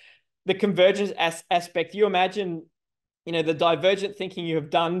thing. The convergence aspect, you imagine, the divergent thinking you have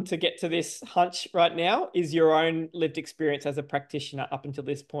done to get to this hunch right now is your own lived experience as a practitioner up until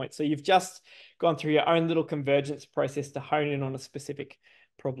this point. So you've just gone through your own little convergence process to hone in on a specific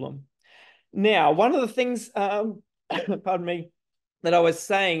problem. Now, one of the things, pardon me, that I was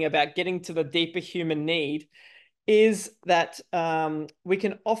saying about getting to the deeper human need is that we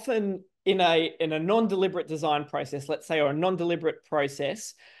can often, in a non-deliberate design process, let's say, or a non-deliberate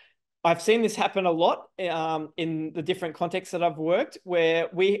process, I've seen this happen a lot in the different contexts that I've worked, where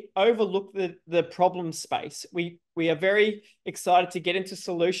we overlook the problem space. We are very excited to get into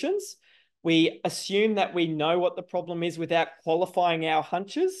solutions. We assume that we know what the problem is without qualifying our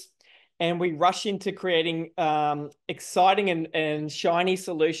hunches. And we rush into creating exciting and shiny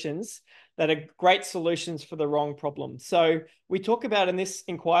solutions that are great solutions for the wrong problem. So we talk about in this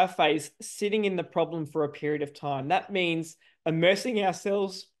inquire phase, sitting in the problem for a period of time. That means immersing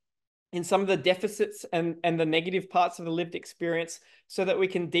ourselves in some of the deficits and the negative parts of the lived experience so that we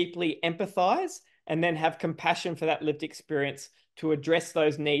can deeply empathize and then have compassion for that lived experience to address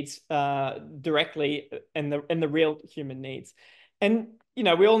those needs directly and the real human needs. And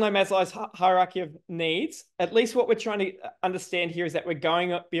we all know Maslow's hierarchy of needs. At least what we're trying to understand here is that we're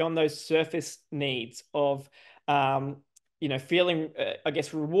going beyond those surface needs of, feeling, I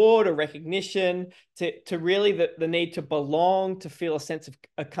guess, reward or recognition, to really the need to belong, to feel a sense of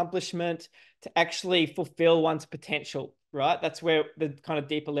accomplishment, to actually fulfill one's potential, right? That's where the kind of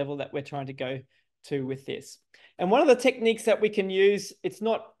deeper level that we're trying to go to with this. And one of the techniques that we can use, it's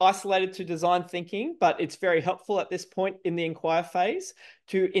not isolated to design thinking, but it's very helpful at this point in the inquire phase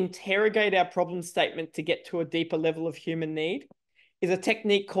to interrogate our problem statement to get to a deeper level of human need, is a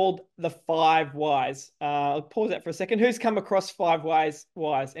technique called the 5 whys. I'll pause that for a second. Who's come across 5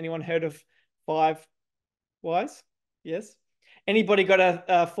 whys? Anyone heard of 5 whys? Yes. Anybody got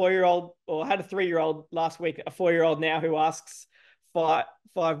a 4-year-old or had a 3-year-old last week, a 4-year-old now who asks five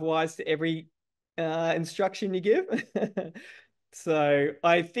whys to every instruction you give? So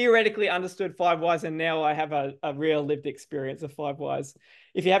I theoretically understood 5 whys, and now I have a real lived experience of 5 whys.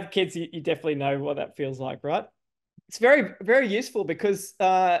 If you have kids, you definitely know what that feels like, right? It's very, very useful because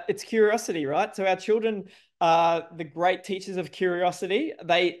it's curiosity, right? So our children the great teachers of curiosity.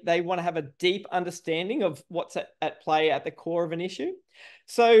 They want to have a deep understanding of what's at play at the core of an issue.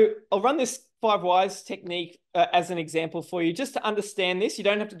 So I'll run this 5 whys technique as an example for you, just to understand this. You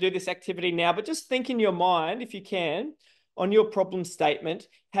don't have to do this activity now, but just think in your mind, if you can, on your problem statement,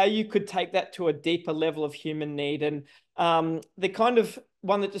 how you could take that to a deeper level of human need. And the kind of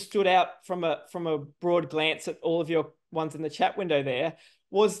one that just stood out from a broad glance at all of your ones in the chat window there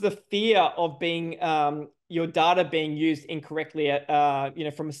was the fear of being your data being used incorrectly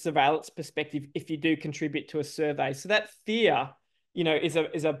from a surveillance perspective if you do contribute to a survey. So that fear,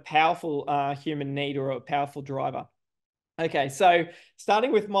 is a powerful human need or a powerful driver. Okay, so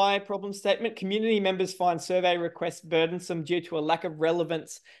starting with my problem statement, community members find survey requests burdensome due to a lack of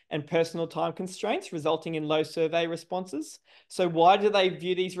relevance and personal time constraints, resulting in low survey responses. So why do they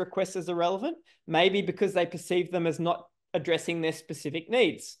view these requests as irrelevant? Maybe because they perceive them as not addressing their specific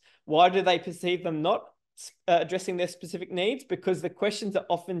needs. Why do they perceive them not addressing their specific needs? Because the questions are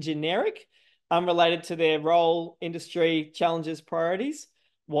often generic, unrelated to their role, industry, challenges, priorities.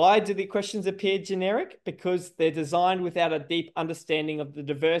 Why do the questions appear generic? Because they're designed without a deep understanding of the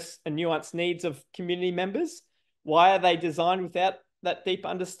diverse and nuanced needs of community members. Why are they designed without that deep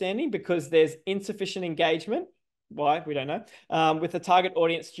understanding? Because there's insufficient engagement. Why? We don't know. With the target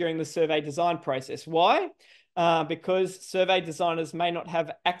audience during the survey design process. Why? Because survey designers may not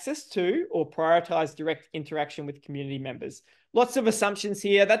have access to or prioritize direct interaction with community members. Lots of assumptions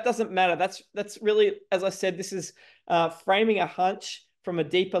here. That doesn't matter. That's really, as I said, this is framing a hunch from a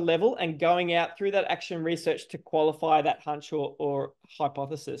deeper level and going out through that action research to qualify that hunch or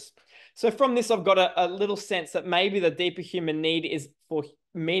hypothesis. So from this, I've got a little sense that maybe the deeper human need is for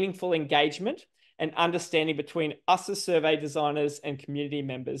meaningful engagement and understanding between us as survey designers and community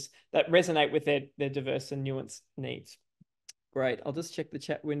members that resonate with their diverse and nuanced needs. Great. I'll just check the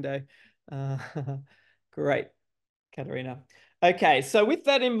chat window. Great, Katerina. Okay, so with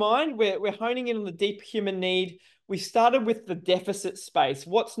that in mind, we're honing in on the deep human need. We started with the deficit space.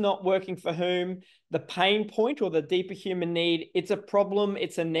 What's not working for whom? The pain point or the deeper human need. It's a problem.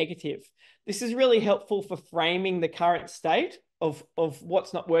 It's a negative. This is really helpful for framing the current state of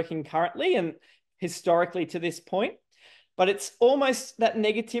what's not working currently and historically to this point. But it's almost that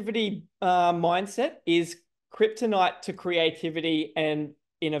negativity mindset is kryptonite to creativity and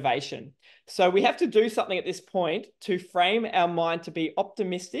innovation. So we have to do something at this point to frame our mind to be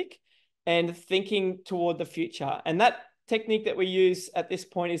optimistic and thinking toward the future. And that technique that we use at this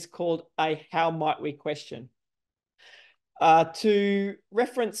point is called a how might we question. To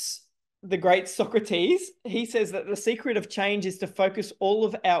reference the great Socrates, he says that the secret of change is to focus all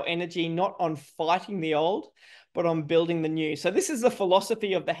of our energy not on fighting the old, but on building the new. So this is the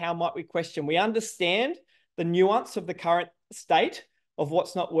philosophy of the how might we question. We understand the nuance of the current state of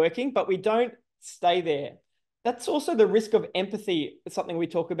what's not working, but we don't stay there. That's also the risk of empathy. It's something we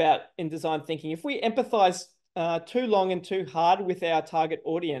talk about in design thinking. If we empathize too long and too hard with our target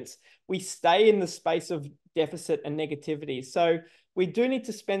audience, we stay in the space of deficit and negativity. So we do need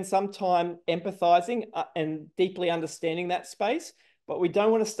to spend some time empathizing and deeply understanding that space, but we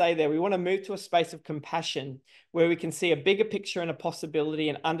don't want to stay there. We want to move to a space of compassion where we can see a bigger picture and a possibility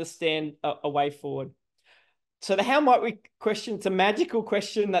and understand a way forward. So the how might we question, it's a magical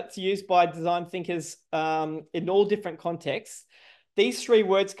question that's used by design thinkers in all different contexts. These 3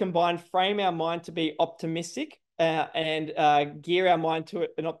 words combined frame our mind to be optimistic and gear our mind to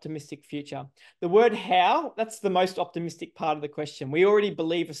an optimistic future. The word how, that's the most optimistic part of the question. We already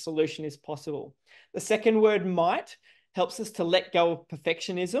believe a solution is possible. The second word might helps us to let go of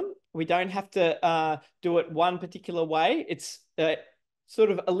perfectionism. We don't have to do it one particular way. It's sort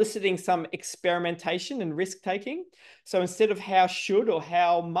of eliciting some experimentation and risk-taking. So instead of how should or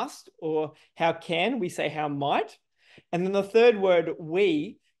how must or how can, we say how might. And then the third word,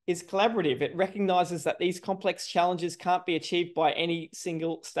 we, is collaborative. It recognizes that these complex challenges can't be achieved by any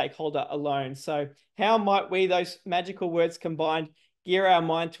single stakeholder alone. So how might we, those magical words combined, gear our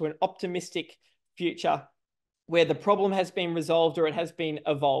mind to an optimistic future where the problem has been resolved or it has been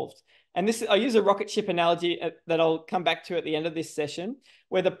evolved. And this, I use a rocket ship analogy that I'll come back to at the end of this session,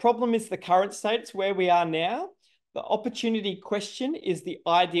 where the problem is the current state, it's where we are now. The opportunity question is the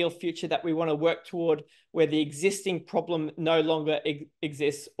ideal future that we want to work toward, where the existing problem no longer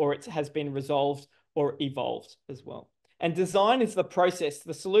exists or it has been resolved or evolved as well. And design is the process.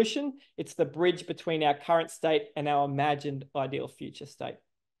 The solution, it's the bridge between our current state and our imagined ideal future state.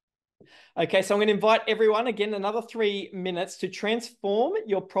 Okay, so I'm going to invite everyone, again, another 3 minutes to transform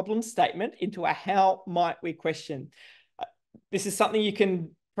your problem statement into a how might we question. This is something you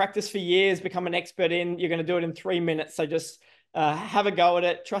can practice for years, become an expert in. You're going to do it in 3 minutes. So just Have a go at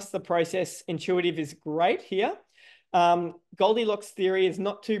it. Trust the process. Intuitive is great here. Goldilocks theory is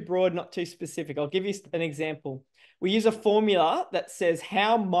not too broad, not too specific. I'll give you an example. We use a formula that says,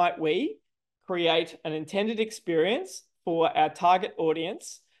 how might we create an intended experience for our target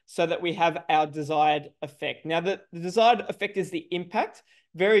audience so that we have our desired effect? Now, the desired effect is the impact.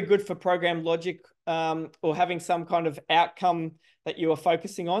 Very good for program logic or having some kind of outcome that you are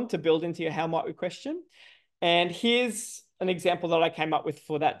focusing on to build into your how might we question. And here's an example that I came up with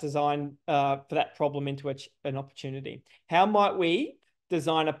for that design, for that problem into an opportunity. How might we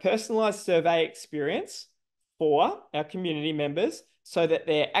design a personalized survey experience for our community members so that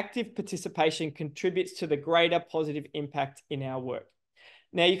their active participation contributes to the greater positive impact in our work?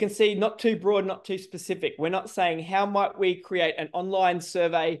 Now, you can see not too broad, not too specific. We're not saying how might we create an online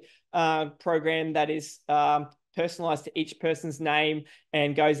survey program that is personalized to each person's name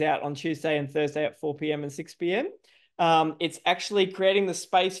and goes out on Tuesday and Thursday at 4 p.m. and 6 p.m. It's actually creating the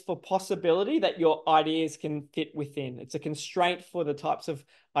space for possibility that your ideas can fit within. It's a constraint for the types of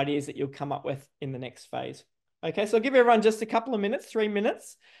ideas that you'll come up with in the next phase. Okay, so I'll give everyone just a couple of minutes, 3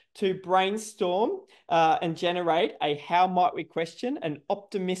 minutes, to brainstorm and generate a how might we question, an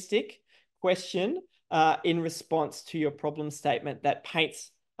optimistic question in response to your problem statement that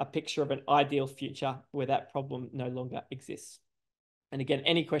paints a picture of an ideal future where that problem no longer exists. And again,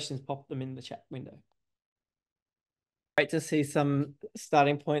 any questions, pop them in the chat window. Great to see some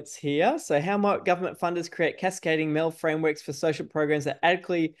starting points here. So how might government funders create cascading MEL frameworks for social programs that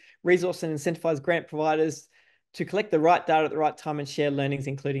adequately resource and incentivize grant providers to collect the right data at the right time and share learnings,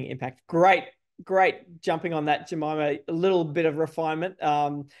 including impact? Great jumping on that, Jemima. A little bit of refinement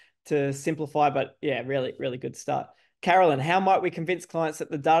to simplify, but yeah, really, really good start. Carolyn, how might we convince clients that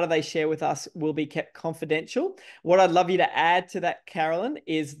the data they share with us will be kept confidential? What I'd love you to add to that, Carolyn,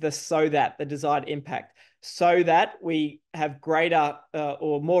 is the desired impact, so that we have greater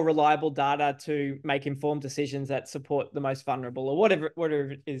or more reliable data to make informed decisions that support the most vulnerable, or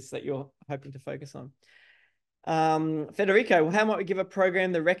whatever it is that you're hoping to focus on. Federico, how might we give a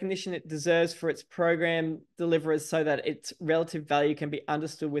program the recognition it deserves for its program deliverers so that its relative value can be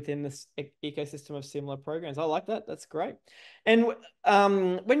understood within this ecosystem of similar programs? I like that. That's great. And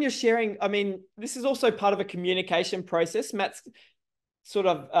when you're sharing, I mean, this is also part of a communication process. Matt's sort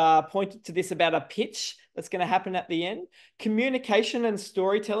of pointed to this about a pitch that's going to happen at the end. Communication and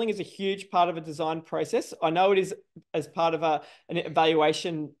storytelling is a huge part of a design process. I know it is as part of an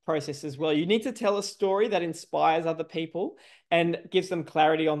evaluation process as well. You need to tell a story that inspires other people and gives them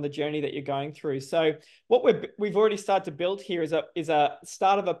clarity on the journey that you're going through. So what we've already started to build here is a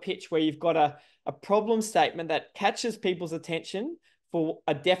start of a pitch where you've got a problem statement that catches people's attention for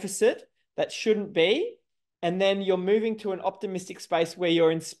a deficit that shouldn't be. And then you're moving to an optimistic space where you're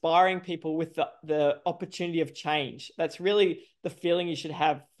inspiring people with the opportunity of change. That's really the feeling you should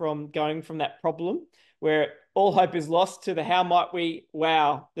have from going from that problem where all hope is lost to the how might we,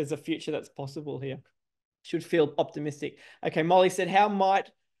 wow, there's a future that's possible here. Should feel optimistic. Okay, Molly said, how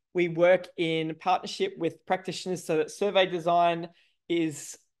might we work in partnership with practitioners so that survey design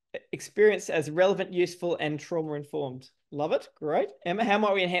is experienced as relevant, useful, and trauma-informed? Love it. Great. Emma, how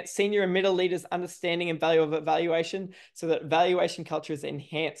might we enhance senior and middle leaders' understanding and value of evaluation so that evaluation culture is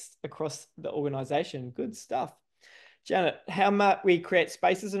enhanced across the organization? Good stuff. Janet, how might we create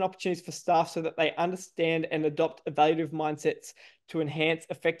spaces and opportunities for staff so that they understand and adopt evaluative mindsets to enhance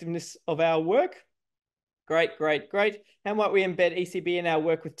effectiveness of our work? Great. How might we embed ECB in our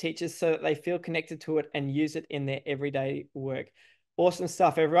work with teachers so that they feel connected to it and use it in their everyday work? Awesome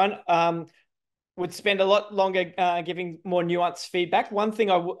stuff, everyone. Would spend a lot longer giving more nuanced feedback. One thing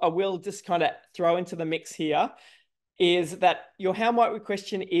I will just kind of throw into the mix here is that your how might we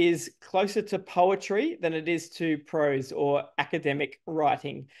question is closer to poetry than it is to prose or academic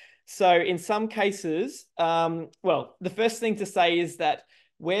writing. So in some cases, well, the first thing to say is that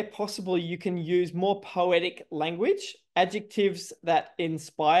where possible, you can use more poetic language, adjectives that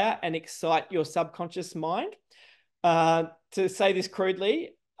inspire and excite your subconscious mind. To say this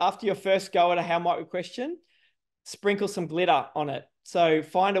crudely, after your first go at a how might we question, sprinkle some glitter on it. So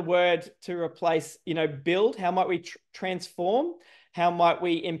find a word to replace, build. How might we transform? How might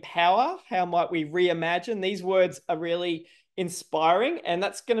we empower? How might we reimagine? These words are really inspiring, and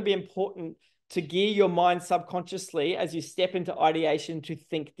that's going to be important to gear your mind subconsciously as you step into ideation to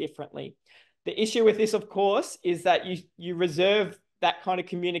think differently. The issue with this, of course, is that you reserve that kind of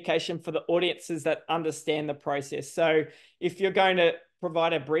communication for the audiences that understand the process. So if you're going to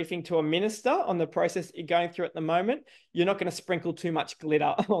provide a briefing to a minister on the process you're going through at the moment, you're not going to sprinkle too much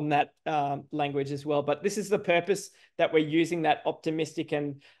glitter on that language as well. But this is the purpose that we're using that optimistic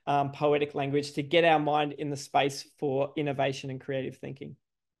and poetic language to get our mind in the space for innovation and creative thinking.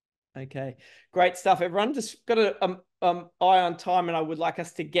 Okay, great stuff, everyone. Just got an eye on time, and I would like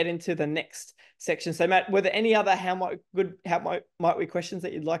us to get into the next section. So, Matt, were there any other how might we questions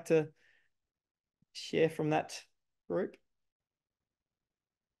that you'd like to share from that group?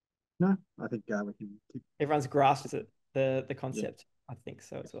 No, I think we can keep. Everyone's grasped it, the concept. Yeah. I think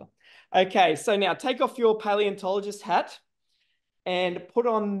so as well. Okay, so now take off your paleontologist hat and put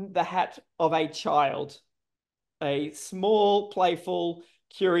on the hat of a child, a small, playful,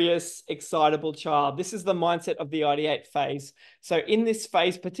 curious, excitable child. This is the mindset of the ideate phase. So in this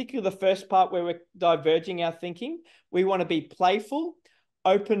phase, particularly the first part where we're diverging our thinking, we want to be playful,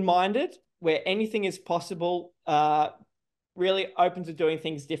 open-minded, where anything is possible, really open to doing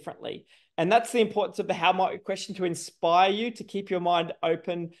things differently. And that's the importance of the how might question, to inspire you to keep your mind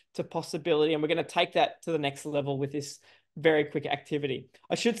open to possibility. And we're going to take that to the next level with this very quick activity.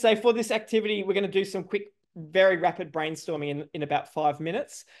 I should say for this activity, we're going to do some quick, very rapid brainstorming in about 5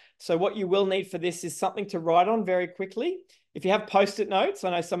 minutes. So what you will need for this is something to write on very quickly. If you have Post-it notes, I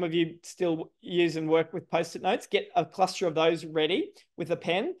know some of you still use and work with Post-it notes, get a cluster of those ready with a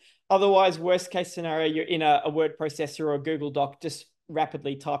pen. Otherwise, worst case scenario, you're in a word processor or a Google Doc, just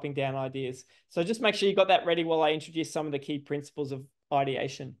rapidly typing down ideas. So just make sure you got that ready while I introduce some of the key principles of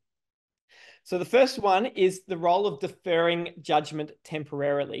ideation. So the first one is the role of deferring judgment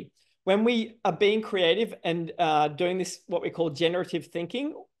temporarily. When we are being creative and doing this, what we call generative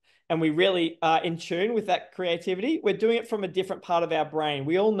thinking, and we really are in tune with that creativity, we're doing it from a different part of our brain.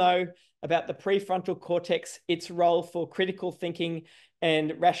 We all know about the prefrontal cortex, its role for critical thinking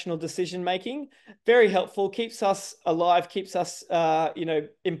and rational decision making. Very helpful, keeps us alive, keeps us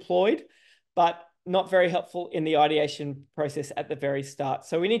employed, but not very helpful in the ideation process at the very start.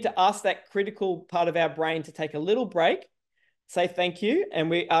 So we need to ask that critical part of our brain to take a little break, say thank you, and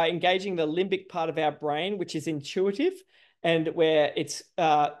we are engaging the limbic part of our brain, which is intuitive, and where it's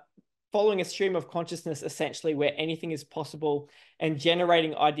following a stream of consciousness, essentially, where anything is possible, and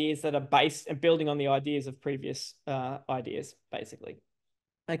generating ideas that are based and building on the ideas of previous ideas, basically.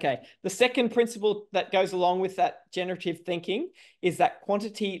 Okay, the second principle that goes along with that generative thinking is that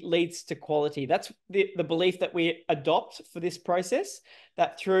quantity leads to quality. That's the belief that we adopt for this process,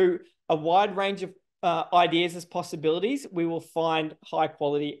 that through a wide range of ideas as possibilities, we will find high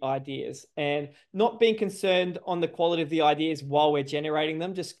quality ideas, and not being concerned on the quality of the ideas while we're generating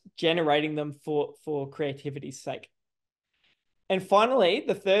them, just generating them for creativity's sake. And finally,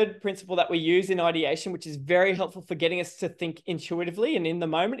 the third principle that we use in ideation, which is very helpful for getting us to think intuitively and in the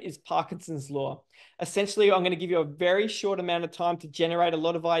moment, is Parkinson's law. Essentially, I'm going to give you a very short amount of time to generate a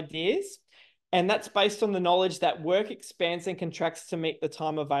lot of ideas. And that's based on the knowledge that work expands and contracts to meet the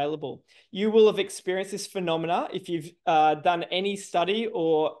time available. You will have experienced this phenomena if you've done any study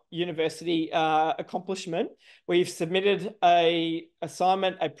or university accomplishment where you've submitted an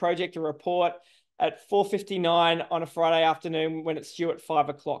assignment, a project, a report at 4:59 on a Friday afternoon when it's due at 5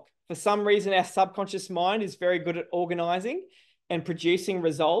 o'clock. For some reason, our subconscious mind is very good at organizing and producing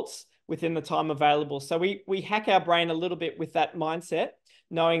results within the time available. So we hack our brain a little bit with that mindset,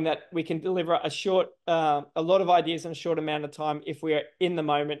 knowing that we can deliver a lot of ideas in a short amount of time if we are in the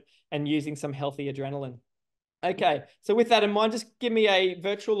moment and using some healthy adrenaline. Okay, so with that in mind, just give me a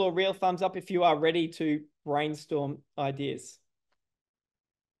virtual or real thumbs up if you are ready to brainstorm ideas.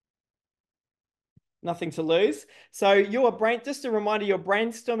 Nothing to lose. So just a reminder, you're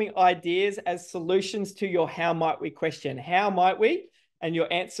brainstorming ideas as solutions to your how might we question. How might we? And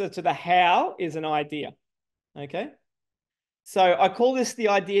your answer to the how is an idea. Okay. So I call this the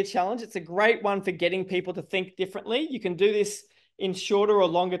idea challenge. It's a great one for getting people to think differently. You can do this in shorter or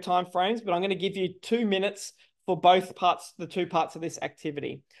longer time frames, but I'm going to give you 2 minutes for both parts, the two parts of this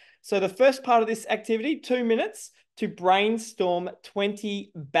activity. So the first part of this activity, 2 minutes to brainstorm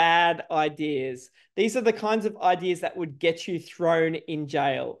 20 bad ideas. These are the kinds of ideas that would get you thrown in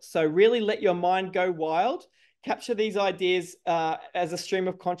jail. So really let your mind go wild. Capture these ideas as a stream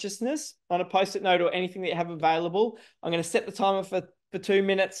of consciousness on a Post-it note or anything that you have available. I'm going to set the timer for 2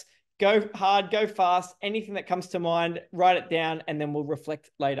 minutes. Go hard, go fast. Anything that comes to mind, write it down, and then we'll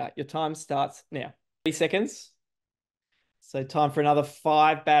reflect later. Your time starts now. 30 seconds. So time for another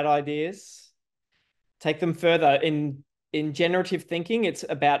 5 bad ideas. Take them further. In generative thinking, it's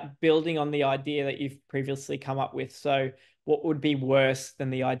about building on the idea that you've previously come up with. So what would be worse than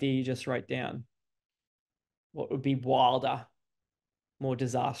the idea you just wrote down? What would be wilder, more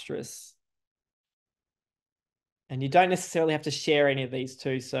disastrous? And you don't necessarily have to share any of these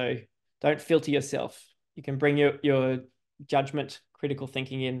too. So don't filter yourself. You can bring your judgment, critical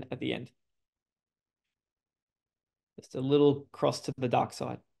thinking in at the end. Just a little cross to the dark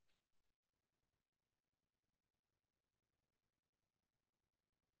side.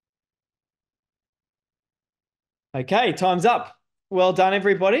 Okay, time's up. Well done,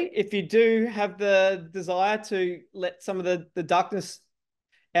 everybody. If you do have the desire to let some of the darkness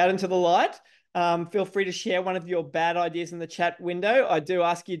out into the light, feel free to share one of your bad ideas in the chat window. I do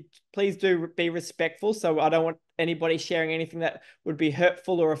ask you, please do be respectful. So I don't want anybody sharing anything that would be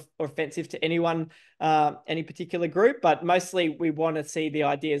hurtful or offensive to anyone, any particular group. But mostly we want to see the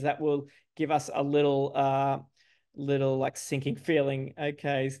ideas that will give us a little like sinking feeling.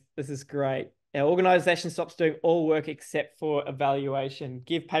 Okay, this is great. Our organization stops doing all work except for evaluation.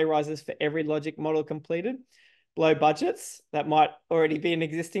 Give pay rises for every logic model completed. Blow budgets. That might already be an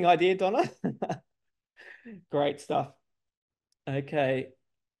existing idea, Donna. Great stuff. Okay.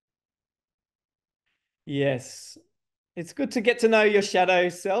 Yes. It's good to get to know your shadow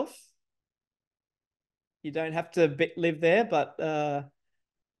self. You don't have to live there, but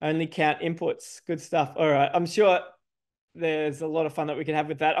only count inputs. Good stuff. All right. I'm sure there's a lot of fun that we can have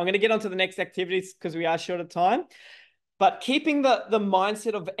with that. I'm going to get on to the next activities because we are short of time. But keeping the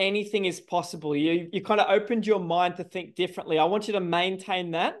mindset of anything is possible. You kind of opened your mind to think differently. I want you to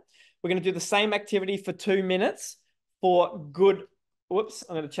maintain that. We're going to do the same activity for 2 minutes for good. Whoops,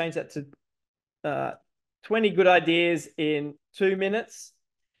 I'm going to change that to 20 good ideas in 2 minutes.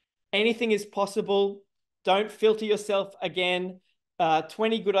 Anything is possible. Don't filter yourself again.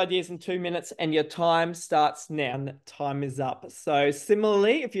 20 good ideas in 2 minutes, and your time starts now. And time is up. So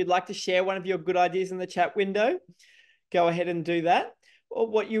similarly, if you'd like to share one of your good ideas in the chat window, go ahead and do that. Or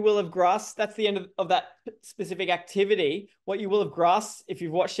what you will have grasped, that's the end of that specific activity. What you will have grasped, if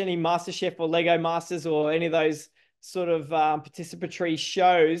you've watched any MasterChef or Lego Masters or any of those sort of participatory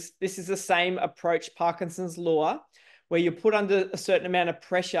shows, this is the same approach, Parkinson's law, where you're put under a certain amount of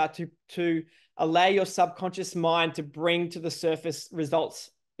pressure to allow your subconscious mind to bring to the surface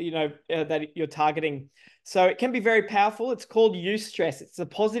results, that you're targeting. So it can be very powerful. It's called eustress. It's the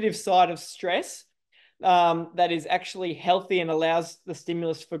positive side of stress. That is actually healthy and allows the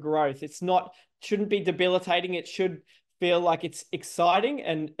stimulus for growth. Shouldn't be debilitating. It should feel like it's exciting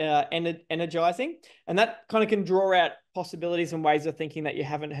and energizing. And that kind of can draw out possibilities and ways of thinking that you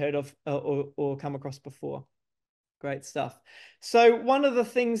haven't heard of or come across before. Great stuff. So one of the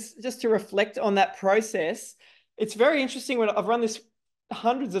things, just to reflect on that process, it's very interesting when I've run this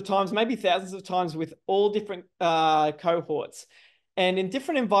hundreds of times, maybe thousands of times with all different cohorts. And in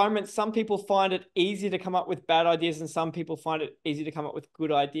different environments, some people find it easy to come up with bad ideas and some people find it easy to come up with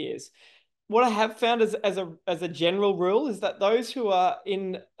good ideas. What I have found as a general rule is that those who are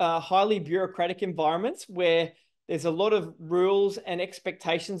in highly bureaucratic environments where there's a lot of rules and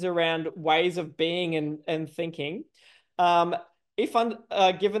expectations around ways of being and thinking, if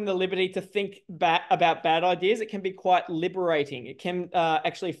given the liberty to think about bad ideas, it can be quite liberating. It can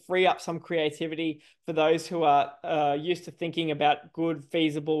actually free up some creativity for those who are used to thinking about good,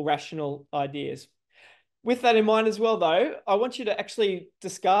 feasible, rational ideas. With that in mind as well, though, I want you to actually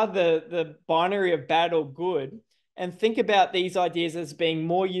discard the binary of bad or good and think about these ideas as being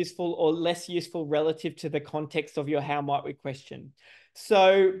more useful or less useful relative to the context of your how might we question.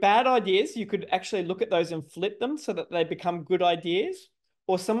 So bad ideas, you could actually look at those and flip them so that they become good ideas.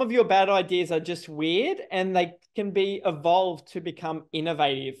 Or some of your bad ideas are just weird and they can be evolved to become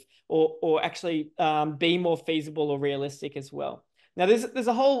innovative or actually be more feasible or realistic as well. Now, there's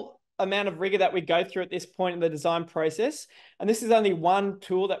a whole amount of rigor that we go through at this point in the design process. And this is only one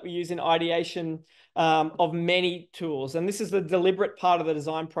tool that we use in ideation of many tools. And this is the deliberate part of the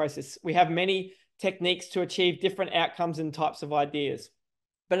design process. We have many techniques to achieve different outcomes and types of ideas.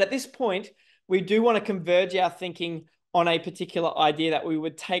 But at this point, we do want to converge our thinking on a particular idea that we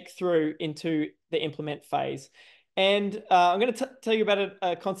would take through into the implement phase. And I'm going to tell you about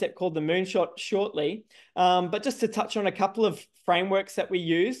a concept called the moonshot shortly. But just to touch on a couple of frameworks that we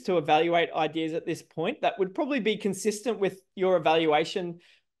use to evaluate ideas at this point that would probably be consistent with your evaluation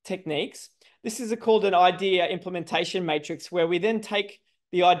techniques. This is called an idea implementation matrix, where we then take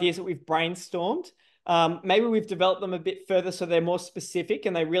the ideas that we've brainstormed. Maybe we've developed them a bit further so they're more specific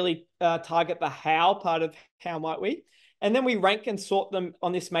and they really target the how part of how might we. And then we rank and sort them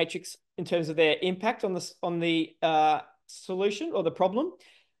on this matrix in terms of their impact on the solution or the problem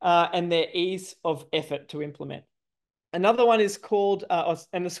and their ease of effort to implement. Another one is called,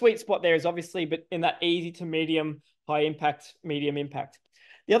 and the sweet spot there is obviously, but in that easy to medium, high impact, medium impact.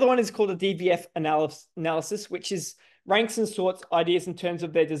 The other one is called a DVF analysis, which is ranks and sorts ideas in terms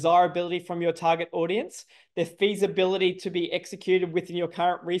of their desirability from your target audience, their feasibility to be executed within your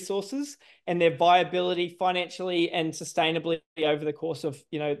current resources, and their viability financially and sustainably over the course of,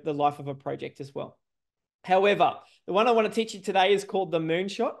 the life of a project as well. However, the one I want to teach you today is called the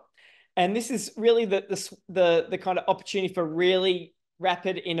moonshot. And this is really the kind of opportunity for really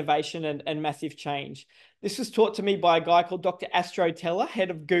rapid innovation and massive change. This was taught to me by a guy called Dr. Astro Teller, head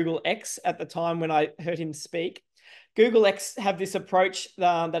of Google X at the time when I heard him speak. Google X have this approach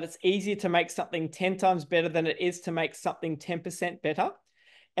that it's easier to make something 10 times better than it is to make something 10% better.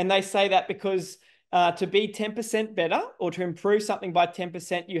 And they say that because to be 10% better or to improve something by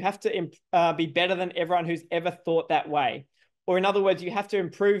 10%, you have to be better than everyone who's ever thought that way. Or in other words, you have to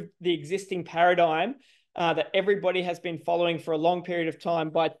improve the existing paradigm that everybody has been following for a long period of time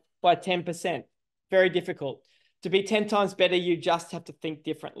by 10%. Very difficult. To be 10 times better, you just have to think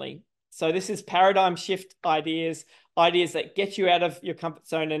differently. So this is paradigm shift ideas that get you out of your comfort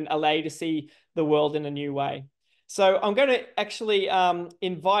zone and allow you to see the world in a new way. So I'm going to actually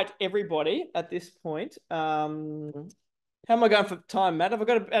invite everybody at this point. How am I going for time, Matt? Have I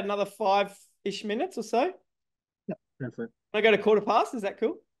got about another 5-ish minutes or so? Yeah, go for it. Can I go to 1:15? Is that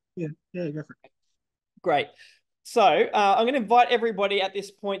cool? Yeah, go for it. Great. So I'm going to invite everybody at this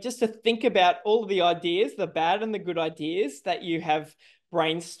point just to think about all of the ideas, the bad and the good ideas that you have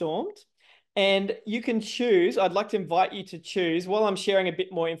brainstormed. And you can choose, I'd like to invite you to choose, while I'm sharing a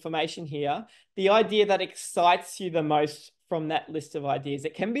bit more information here, the idea that excites you the most from that list of ideas.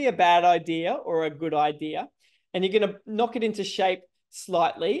 It can be a bad idea or a good idea. And you're going to knock it into shape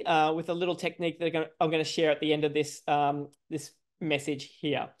slightly with a little technique that I'm going to share at the end of this, this message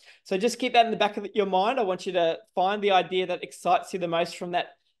here. So just keep that in the back of your mind. I want you to find the idea that excites you the most from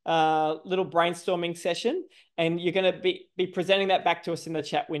that little brainstorming session, and you're going to be presenting that back to us in the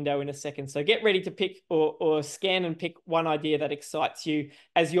chat window in a second. So get ready to pick or scan and pick one idea that excites you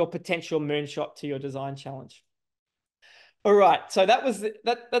as your potential moonshot to your design challenge. All right, so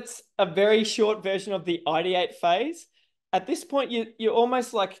that's a very short version of the ideate phase. At this point, you're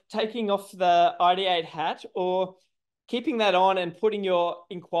almost like taking off the ideate hat or keeping that on and putting your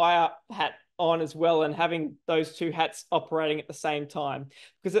inquire hat on as well, and having those two hats operating at the same time.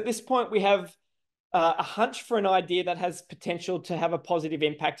 Because at this point, we have a hunch for an idea that has potential to have a positive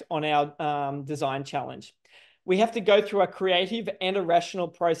impact on our design challenge. We have to go through a creative and a rational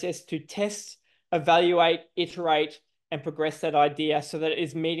process to test, evaluate, iterate, and progress that idea so that it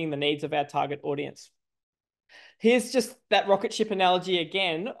is meeting the needs of our target audience. Here's just that rocket ship analogy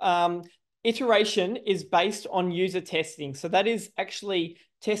again. Iteration is based on user testing. So that is actually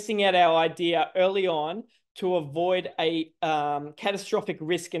testing out our idea early on to avoid a catastrophic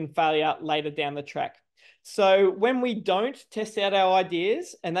risk and failure later down the track. So when we don't test out our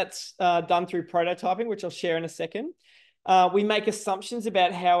ideas, and that's done through prototyping, which I'll share in a second, we make assumptions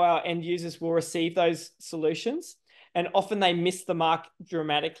about how our end users will receive those solutions. And often they miss the mark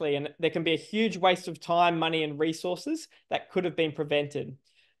dramatically. And there can be a huge waste of time, money, and resources that could have been prevented.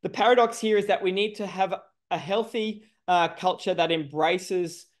 The paradox here is that we need to have a healthy culture that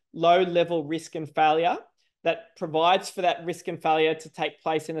embraces low-level risk and failure, that provides for that risk and failure to take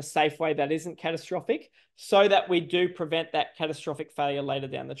place in a safe way that isn't catastrophic, so that we do prevent that catastrophic failure later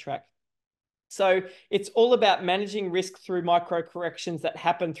down the track. So it's all about managing risk through micro corrections that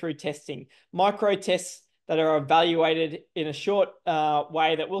happen through testing, micro tests that are evaluated in a short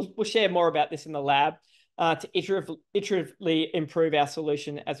way that we'll share more about this in the lab to iteratively improve our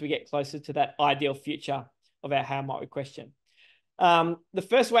solution as we get closer to that ideal future of our how might we question. The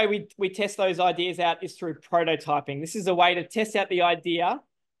first way we test those ideas out is through prototyping. This is a way to test out the idea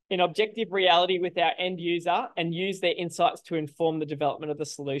in objective reality with our end user and use their insights to inform the development of the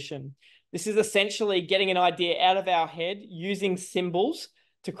solution. This is essentially getting an idea out of our head using symbols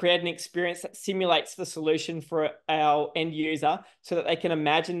to create an experience that simulates the solution for our end user so that they can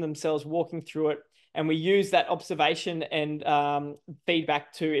imagine themselves walking through it. And we use that observation and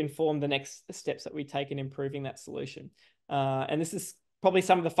feedback to inform the next steps that we take in improving that solution. And this is probably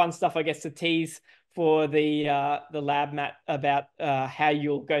some of the fun stuff, I guess, to tease for the lab, Matt, about how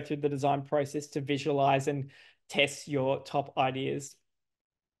you'll go through the design process to visualize and test your top ideas.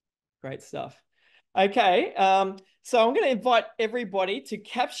 Great stuff. Okay, so I'm going to invite everybody to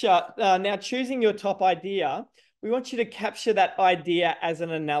capture, now choosing your top idea, we want you to capture that idea as an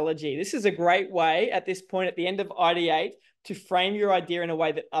analogy. This is a great way at this point at the end of ideate to frame your idea in a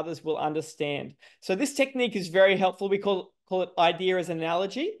way that others will understand. So this technique is very helpful. We call it idea as an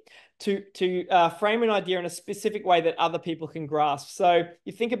analogy to frame an idea in a specific way that other people can grasp. So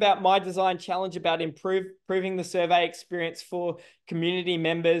you think about my design challenge about improving the survey experience for community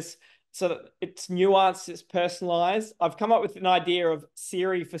members. so that it's nuanced, it's personalized. I've come up with an idea of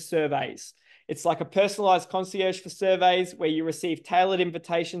Siri for surveys. It's like a personalized concierge for surveys where you receive tailored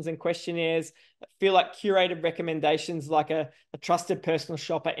invitations and questionnaires that feel like curated recommendations, like a trusted personal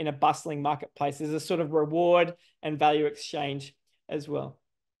shopper in a bustling marketplace. There's a sort of reward and value exchange as well.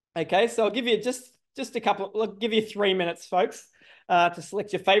 Okay, so I'll give you just a couple, I'll give you 3 minutes, folks, to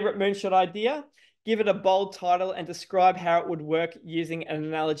select your favorite moonshot idea, give it a bold title, and describe how it would work using an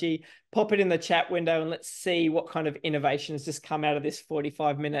analogy. Pop it in the chat window and let's see what kind of innovation has just come out of this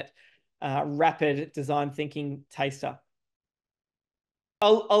 45-minute rapid design thinking taster.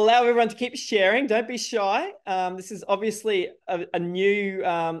 I'll allow everyone to keep sharing. Don't be shy. This is obviously a new,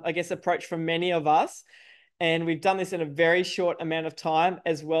 I guess, approach from many of us. And we've done this in a very short amount of time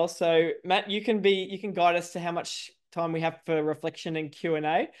as well. So Matt, you can guide us to how much time we have for reflection and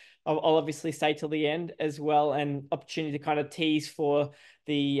Q&A. I'll obviously stay till the end as well, and opportunity to kind of tease for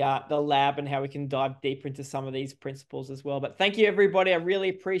the lab and how we can dive deeper into some of these principles as well. But thank you, everybody. I really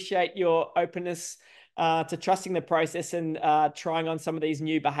appreciate your openness to trusting the process and trying on some of these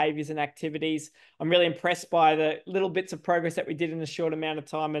new behaviors and activities. I'm really impressed by the little bits of progress that we did in a short amount of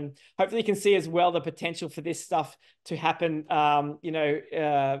time, and hopefully you can see as well the potential for this stuff to happen,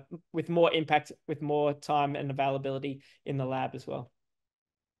 with more impact, with more time and availability in the lab as well.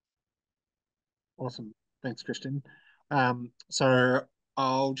 Awesome. Thanks, Christian. So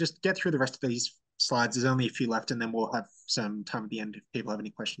I'll just get through the rest of these slides. There's only a few left, and then we'll have some time at the end if people have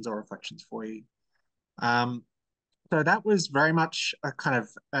any questions or reflections for you. So that was very much a kind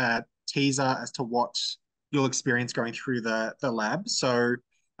of teaser as to what you'll experience going through the lab. So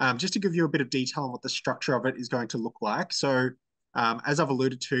just to give you a bit of detail on what the structure of it is going to look like. So as I've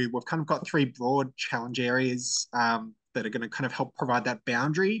alluded to, we've kind of got 3 broad challenge areas that are going to kind of help provide that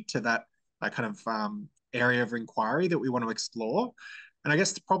boundary to that kind of area of inquiry that we want to explore. And I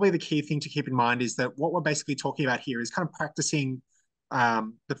guess probably the key thing to keep in mind is that what we're basically talking about here is kind of practicing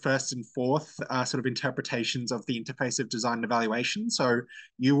the first and fourth sort of interpretations of the interface of design and evaluation. So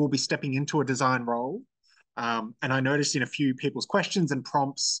you will be stepping into a design role. And I noticed in a few people's questions and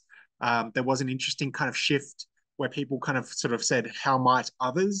prompts, there was an interesting kind of shift where people kind of sort of said, how might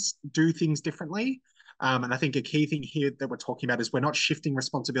others do things differently? And I think a key thing here that we're talking about is we're not shifting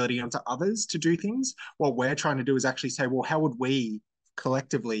responsibility onto others to do things. What we're trying to do is actually say, well, how would we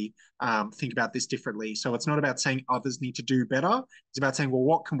collectively think about this differently? So it's not about saying others need to do better. It's about saying, well,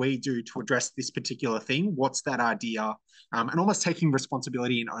 what can we do to address this particular thing? What's that idea? And almost taking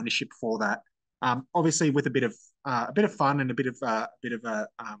responsibility and ownership for that. Obviously, with a bit of fun and a bit of a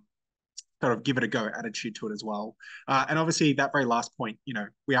sort of give it a go attitude to it as well. And obviously, that very last point,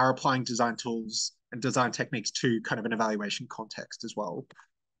 we are applying design tools and design techniques to kind of an evaluation context as well.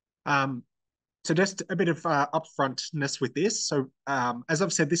 So just a bit of upfrontness with this. So as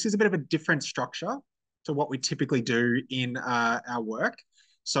I've said, this is a bit of a different structure to what we typically do in our work.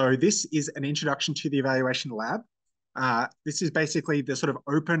 So this is an introduction to the evaluation lab. This is basically the sort of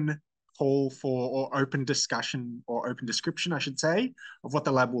open call for, or open discussion, or open description, I should say, of what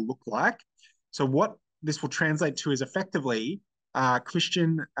the lab will look like. So what this will translate to is effectively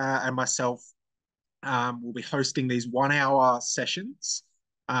Christian and myself will be hosting these 1-hour sessions.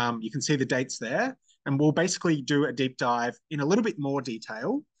 You can see the dates there, and we'll basically do a deep dive in a little bit more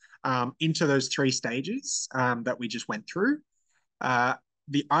detail into those 3 stages that we just went through.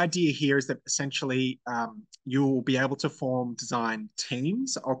 The idea here is that essentially you'll be able to form design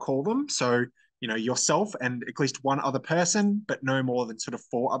teams, I'll call them. So, yourself and at least one other person, but no more than sort of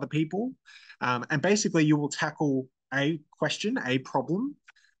 4 other people. And basically you will tackle a question, a problem,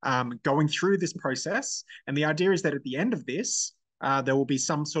 going through this process. And the idea is that at the end of this, there will be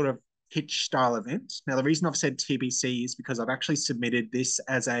some sort of pitch style event. Now, the reason I've said TBC is because I've actually submitted this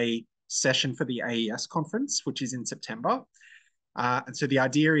as a session for the AES conference, which is in September. And so the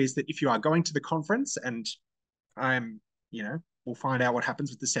idea is that if you are going to the conference, and we'll find out what happens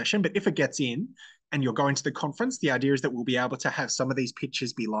with the session, but if it gets in and you're going to the conference, the idea is that we'll be able to have some of these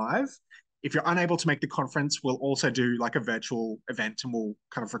pitches be live. If you're unable to make the conference, we'll also do like a virtual event, and we'll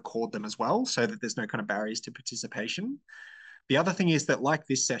kind of record them as well, so that there's no kind of barriers to participation. The other thing is that, like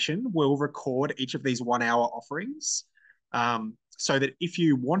this session, we'll record each of these 1-hour offerings, so that if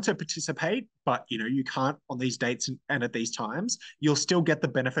you want to participate, but you can't on these dates and at these times, you'll still get the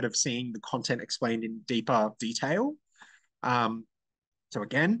benefit of seeing the content explained in deeper detail. So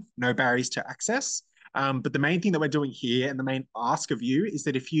again, no barriers to access. But the main thing that we're doing here, and the main ask of you, is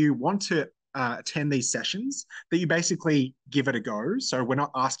that if you want to attend these sessions, that you basically give it a go. So we're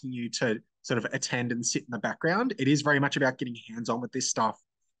not asking you to sort of attend and sit in the background. It is very much about getting hands-on with this stuff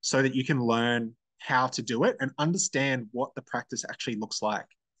so that you can learn how to do it and understand what the practice actually looks like.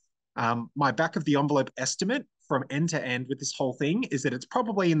 My back of the envelope estimate from end to end with this whole thing is that it's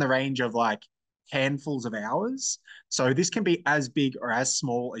probably in the range of like handfuls of hours. So this can be as big or as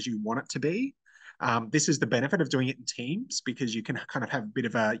small as you want it to be. This is the benefit of doing it in teams because you can kind of have a bit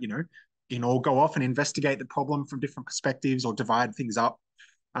of a, you can all go off and investigate the problem from different perspectives or divide things up.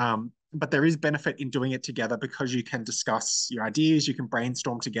 But there is benefit in doing it together because you can discuss your ideas, you can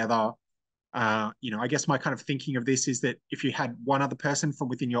brainstorm together. I guess my kind of thinking of this is that if you had one other person from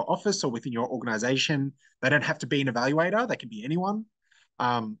within your office or within your organization, they don't have to be an evaluator, they can be anyone.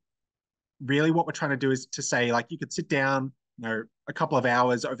 Um, Really, what we're trying to do is to say, like, you could sit down, a couple of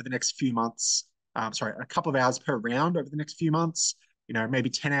hours over the next few months, sorry, a couple of hours per round over the next few months, maybe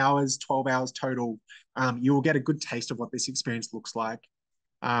 10 hours, 12 hours total. You will get a good taste of what this experience looks like.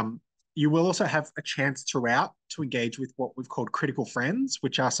 Um, you will also have a chance throughout to engage with what we've called critical friends,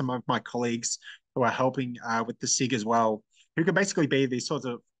 which are some of my colleagues who are helping with the SIG as well, who can basically be these sorts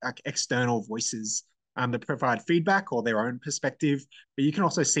of like external voices that provide feedback or their own perspective. But you can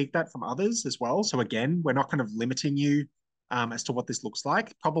also seek that from others as well. So again, we're not kind of limiting you as to what this looks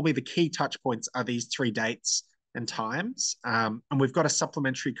like. Probably the key touch points are these 3 dates and times. And we've got a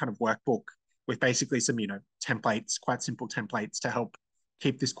supplementary kind of workbook with basically some, templates, quite simple templates to help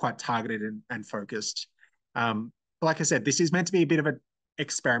keep this quite targeted and focused. But like I said, this is meant to be a bit of an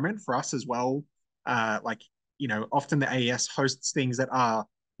experiment for us as well. Often the AES hosts things that are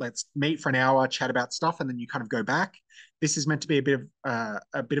let's meet for an hour, chat about stuff, and then you kind of go back. This is meant to be a bit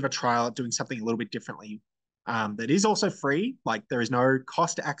of a trial at doing something a little bit differently. That is also free. Like there is no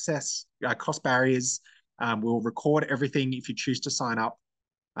cost access, cost barriers. We'll record everything if you choose to sign up.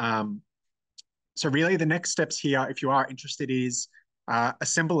 Um, so really the next steps here, if you are interested, is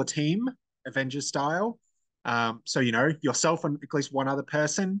assemble a team, Avengers style. So, yourself and at least one other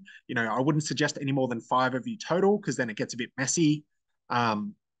person, I wouldn't suggest any more than 5 of you total because then it gets a bit messy.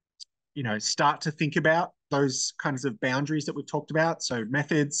 Um, Start to think about those kinds of boundaries that we've talked about. So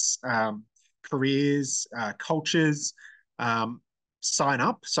methods, careers, cultures, um, sign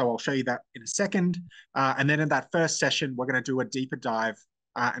up. So I'll show you that in a second. And then in that first session, we're going to do a deeper dive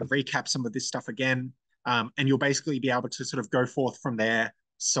and recap some of this stuff again. And you'll basically be able to sort of go forth from there,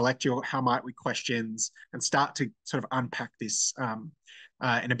 select your how might we questions, and start to sort of unpack this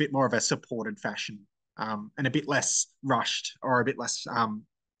in a bit more of a supported fashion and a bit less rushed or a bit less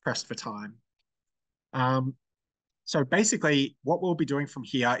pressed for time. Um, so basically, what we'll be doing from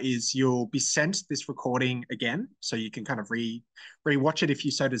here is you'll be sent this recording again, so you can kind of re-watch it if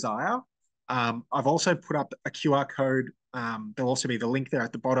you so desire. I've also put up a QR code. There'll also be the link there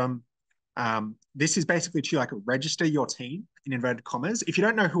at the bottom. This is basically to like register your team in inverted commas. If you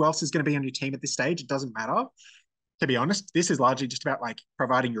don't know who else is going to be on your team at this stage, it doesn't matter. To be honest, this is largely just about like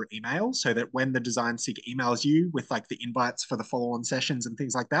providing your email so that when the design SIG emails you with like the invites for the follow-on sessions and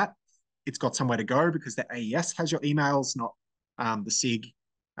things like that, it's got somewhere to go because the AES has your emails, not the SIG.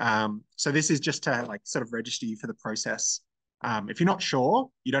 So this is just to like sort of register you for the process. If you're not sure,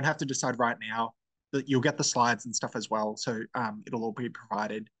 you don't have to decide right now. That you'll get the slides and stuff as well, so it'll all be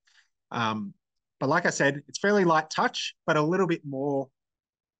provided. But like I said, it's fairly light touch, but a little bit more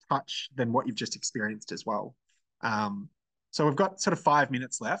touch than what you've just experienced as well. Um, so we've got sort of 5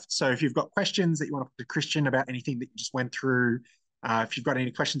 minutes left. So if you've got questions that you want to put to Christian about anything that you just went through, if you've got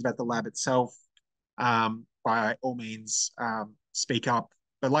any questions about the lab itself, by all means, speak up.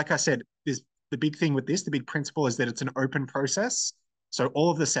 But like I said, the big thing with this, the big principle is that it's an open process. So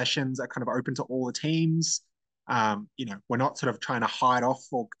all of the sessions are kind of open to all the teams. We're not sort of trying to hide off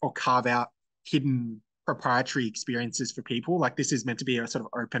or carve out hidden proprietary experiences for people. Like this is meant to be a sort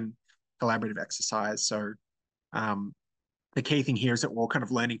of open collaborative exercise. So the key thing here is that we're all kind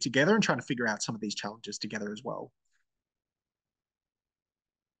of learning together and trying to figure out some of these challenges together as well.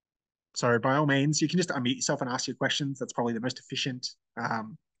 So by all means, you can just unmute yourself and ask your questions. That's probably the most efficient.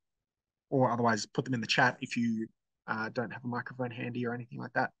 Or otherwise put them in the chat if you don't have a microphone handy or anything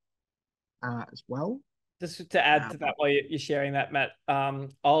like that as well. Just to add to that while you're sharing that, Matt,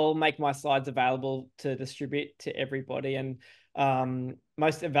 I'll make my slides available to distribute to everybody. And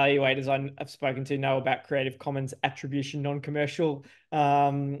most evaluators I've spoken to know about Creative Commons attribution non-commercial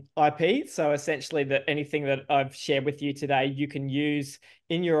IP. So essentially that anything that I've shared with you today, you can use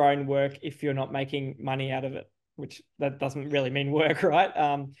in your own work if you're not making money out of it, which that doesn't really mean work,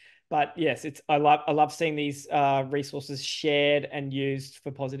 right? But yes, I love seeing these resources shared and used for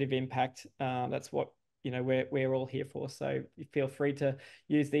positive impact. That's what we're all here for. So you feel free to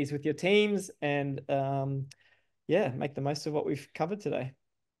use these with your teams and make the most of what we've covered today.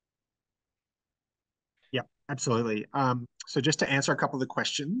 Yeah, absolutely. So just to answer a couple of the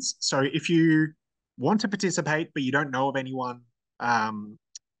questions. So if you want to participate, but you don't know of anyone,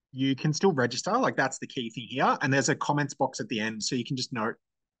 you can still register. Like that's the key thing here. And there's a comments box at the end. So you can just note,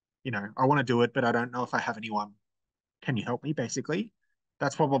 I want to do it, but I don't know if I have anyone. Can you help me? Basically,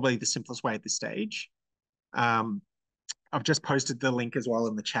 that's probably the simplest way at this stage. Um, I've just posted the link as well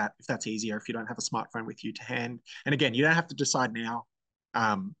in the chat if that's easier, if you don't have a smartphone with you to hand. And again, you don't have to decide now.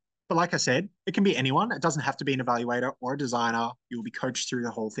 But like I said, it can be anyone. It doesn't have to be an evaluator or a designer. You'll be coached through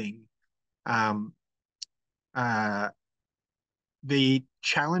the whole thing. Um, uh, the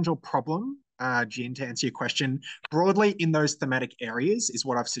challenge or problem, Jin, to answer your question, broadly in those thematic areas is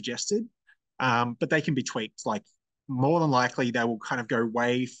what I've suggested. But they can be tweaked. Like more than likely, they will kind of go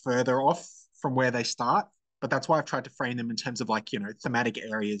way further off from where they start. But that's why I've tried to frame them in terms of like, thematic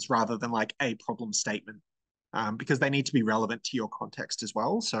areas rather than like a problem statement, because they need to be relevant to your context as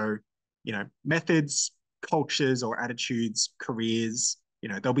well. So, methods, cultures or attitudes, careers,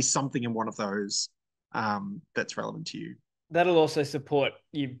 there'll be something in one of those that's relevant to you. That'll also support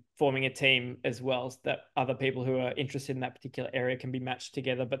you forming a team as well, so that other people who are interested in that particular area can be matched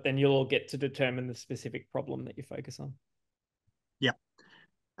together, but then you'll all get to determine the specific problem that you focus on. Yeah,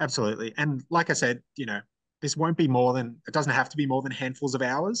 absolutely. And like I said, this won't be more than, it doesn't have to be more than handfuls of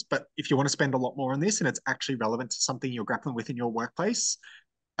hours, but if you want to spend a lot more on this and it's actually relevant to something you're grappling with in your workplace,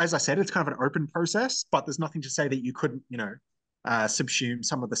 as I said, it's kind of an open process, but there's nothing to say that you couldn't, subsume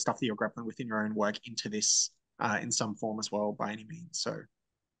some of the stuff that you're grappling with in your own work into this in some form as well, by any means. So,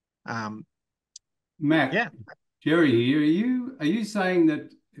 um, Matt, yeah, Jerry here. Are you saying that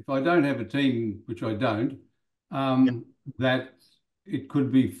if I don't have a team, which I don't, yeah, that it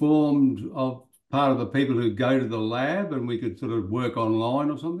could be formed of part of the people who go to the lab and we could sort of work online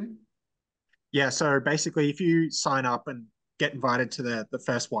or something? yeah. So basically, if you sign up and get invited to the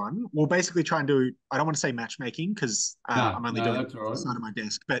first one, we'll basically try and do. I don't want to say matchmaking because No, I'm only no, doing it that's all on the right. side of my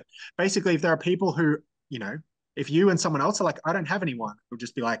desk. But basically, if there are people who, you know, if you and someone else are like, I don't have anyone, it'll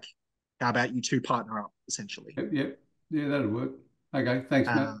just be like, how about you two partner up, essentially. Yep, yep. Yeah, that'll work. Okay, thanks,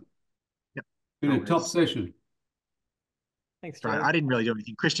 Matt. Uh, yeah, Been no a top worries. session. Thanks, Right, Jerry. I didn't really do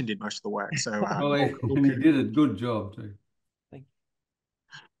anything. Christian did most of the work, so Well, all and he kudos. did a good job too. Thank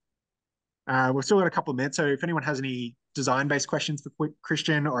We've still got a couple of minutes, so if anyone has any design-based questions for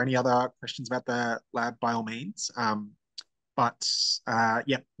Christian or any other questions about the lab, by all means. But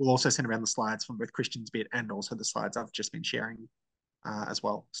yeah, we'll also send around the slides from both Christian's bit and also the slides I've just been sharing as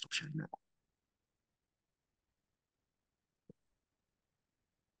well. Stop sharing that.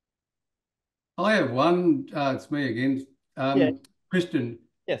 I have one. It's me again. Yeah. Christian,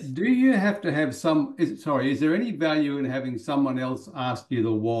 Yes. do you have to have is there any value in having someone else ask you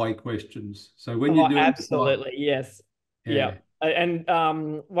the why questions? So when Oh, you're doing the absolutely. Yes. Yeah. yeah, And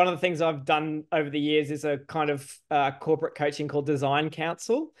one of the things I've done over the years is a kind of corporate coaching called Design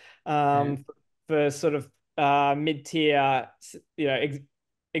Council, yeah, for sort of mid-tier,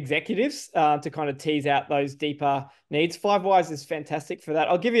 executives, to kind of tease out those deeper needs. Five Whys is fantastic for that.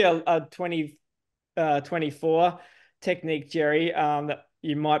 I'll give you a 24 technique, Jerry, that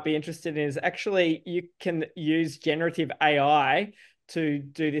you might be interested in. Is actually you can use generative AI to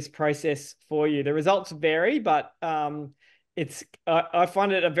do this process for you. The results vary, but I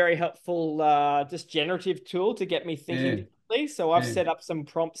find it a very helpful just generative tool to get me thinking yeah, differently. So I've yeah, set up some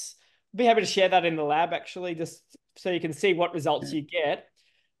prompts. I'd be happy to share that in the lab, actually, just so you can see what results yeah. you get.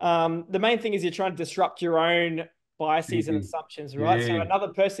 The main thing is you're trying to disrupt your own biases and Thinking. assumptions, right? So Yeah. another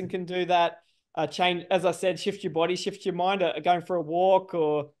person can do that. Change, as I said, shift your body, shift your mind. Going for a walk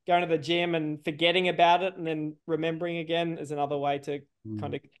or going to the gym and forgetting about it and then remembering again is another way to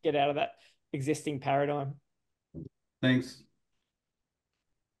kind of get out of that existing paradigm. Thanks.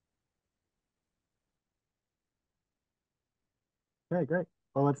 Okay, great.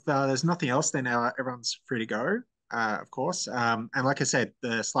 Well, if there's nothing else, then everyone's free to go, of course. And like I said,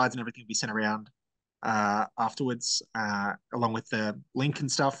 the slides and everything will be sent around afterwards, along with the link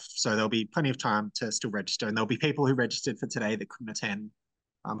and stuff. So there'll be plenty of time to still register. And there'll be people who registered for today that couldn't attend,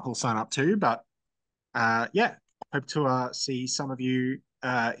 who'll sign up too. But yeah, hope to see some of you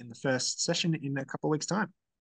in the first session in a couple of weeks' time.